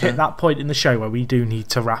which is, we've hit that point in the show where we do need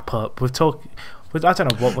to wrap up. I don't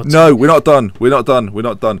know what we're No, we're not done. We're not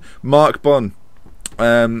done. Mark Bunn. He's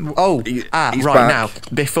right back. Now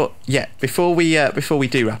before we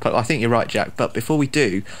do wrap up, I think you're right, Jack. But before we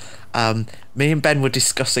do, me and Ben were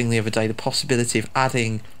discussing the other day the possibility of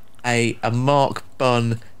adding a Mark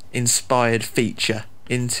Bunn inspired feature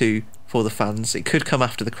into For the Fans. It could come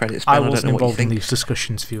after the credits. Ben, I I don't wasn't know what you involved in think. these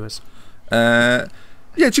discussions, viewers.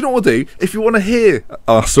 Yeah, do you know what we'll do? If you want to hear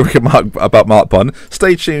our story about Mark Bunn,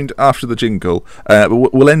 stay tuned after the jingle.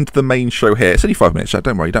 We'll end the main show here. It's only 5 minutes, Jack.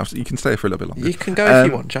 Don't worry. You can stay here for a little bit longer. You can go if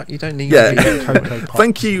you want, Jack. You don't need. Yeah.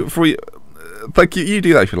 Thank you for. Thank you. You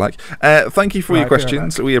do that if you like. Thank you for your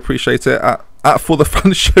questions. We appreciate it. At For The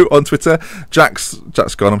Fans Show on Twitter. Jack's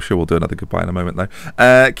gone. I'm sure we'll do another goodbye in a moment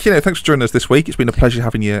though. Kino, thanks for joining us this week. It's been a pleasure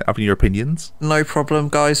having your opinions. No problem,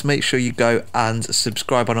 guys. Make sure you go and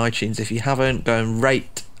subscribe on iTunes if you haven't. Go and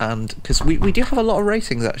rate, and because we do have a lot of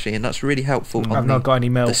ratings actually, and that's really helpful. I've not got any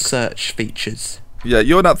milk. The search features. Yeah,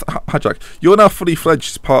 you're now. Hi, Jack. You're now fully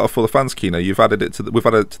fledged part of For The Fans, Kino. We've added it to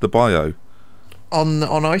the bio. On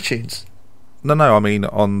iTunes. No, I mean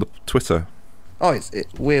on the Twitter. Oh,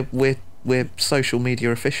 we're social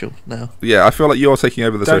media official now. Yeah, I feel like you're taking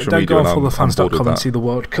over the social media. Don't go on and ForTheFans.com and see the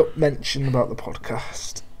World Cup mention about the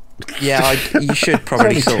podcast. Yeah, you should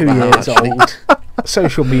probably It's sort only 2 that out. years old.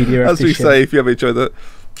 Social media As we efficient. say, if you ever enjoyed that.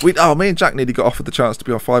 Me and Jack nearly got offered the chance to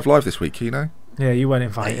be on 5 Live this week, Yeah, you weren't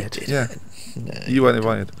invited. Yeah. No. You weren't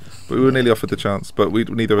invited. But we were nearly offered the chance, but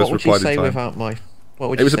neither of us What would you replied say in time. without my? What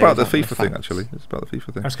would It you was say about the without my FIFA thing, facts? actually. It was about the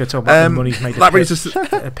FIFA thing. I was going to talk about the money's made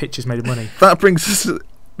of pictures made of money. That brings us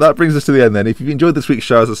to the end then. If you've enjoyed this week's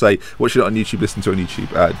show, as I say, watch it on YouTube, listen to it on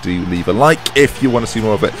YouTube, do leave a like. If you want to see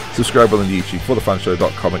more of it, subscribe on YouTube,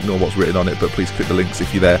 forthefanshow.com. Ignore what's written on it, but please click the links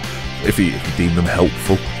if you're there, if you deem them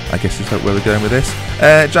helpful, I guess is where we're going with this.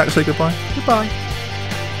 Jack, say goodbye. Goodbye.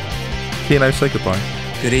 Kino, say goodbye.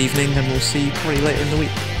 Good evening, and we'll see you probably later in the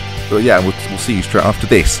week. Well, yeah, and we'll see you straight after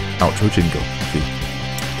this outro jingle.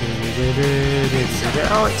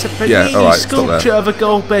 Oh, it's a Panini Yeah, all right, stop sculpture there. of a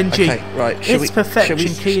goal, Benji. Okay, right. It's perfection,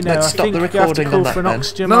 Kino. Let's I stop think the you have to recording call on that for an then.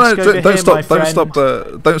 oxygen No, mask over don't here, stop. my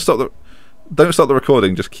friend. Don't stop the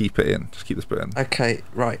recording. Just keep it in. Just keep this bit in. Okay,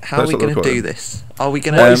 right. How Don't are we stop the going to do recording. this? Are we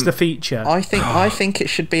going What to? is the feature? I think it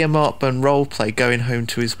should be a Mark Bunn role play going home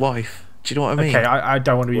to his wife. Do you know what I mean? Okay, I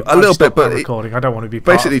don't want to be A little bit, but recording. I don't want to be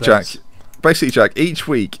part Basically, of Jack. this. Basically, Jack. Each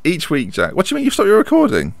week, Jack. What do you mean you stopped your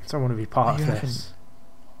recording? I don't want to be part You of haven't. this.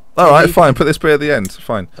 All right, fine. Put this bit at the end.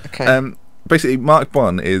 Fine. Okay. Basically, Mark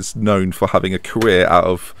Bunn is known for having a career out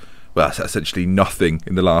of, well, essentially nothing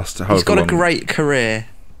in the last. He's got long. a great career,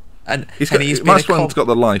 and He's been a Mark Bunn's got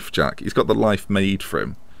the life, Jack. He's got the life made for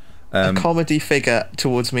him. a comedy figure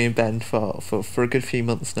towards me and Ben for a good few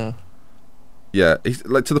months now. Yeah, he's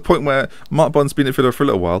like to the point where Mark Bunn's been at Villa for a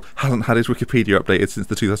little while, hasn't had his Wikipedia updated since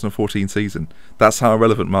the 2014 season. That's how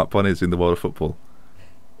irrelevant Mark Bunn is in the world of football.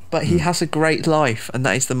 But he has a great life, and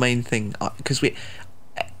that is the main thing. Because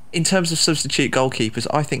in terms of substitute goalkeepers,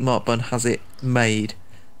 I think Mark Bunn has it made.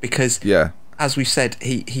 Because, Yeah, as we've said,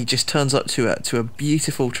 he just turns up to a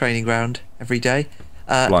beautiful training ground every day.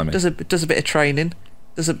 Blimey. Does a bit of training,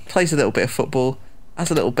 plays a little bit of football,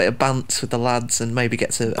 has a little bit of bants with the lads, and maybe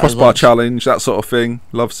gets a crossbar lunch. challenge, that sort of thing.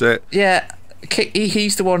 Loves it. Yeah.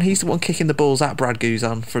 He's the one kicking the balls at Brad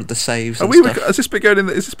Guzan for the saves. Are And we? stuff. Is this bit going in?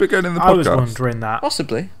 Is this bit going in the podcast? I was wondering that.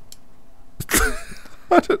 Possibly.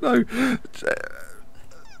 I don't know.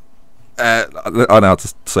 I know how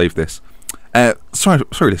to save this. Sorry,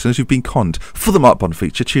 listeners, you've been conned. For the Mark Bunn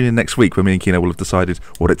feature, tune in next week when me and Kino will have decided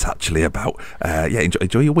what it's actually about. Yeah,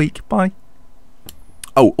 enjoy your week. Bye.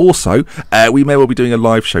 Oh, also, we may well be doing a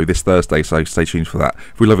live show this Thursday, so stay tuned for that.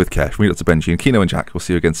 If we love with care, from me, Dr. Benji and Kino and Jack, we'll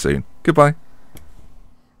see you again soon. Goodbye.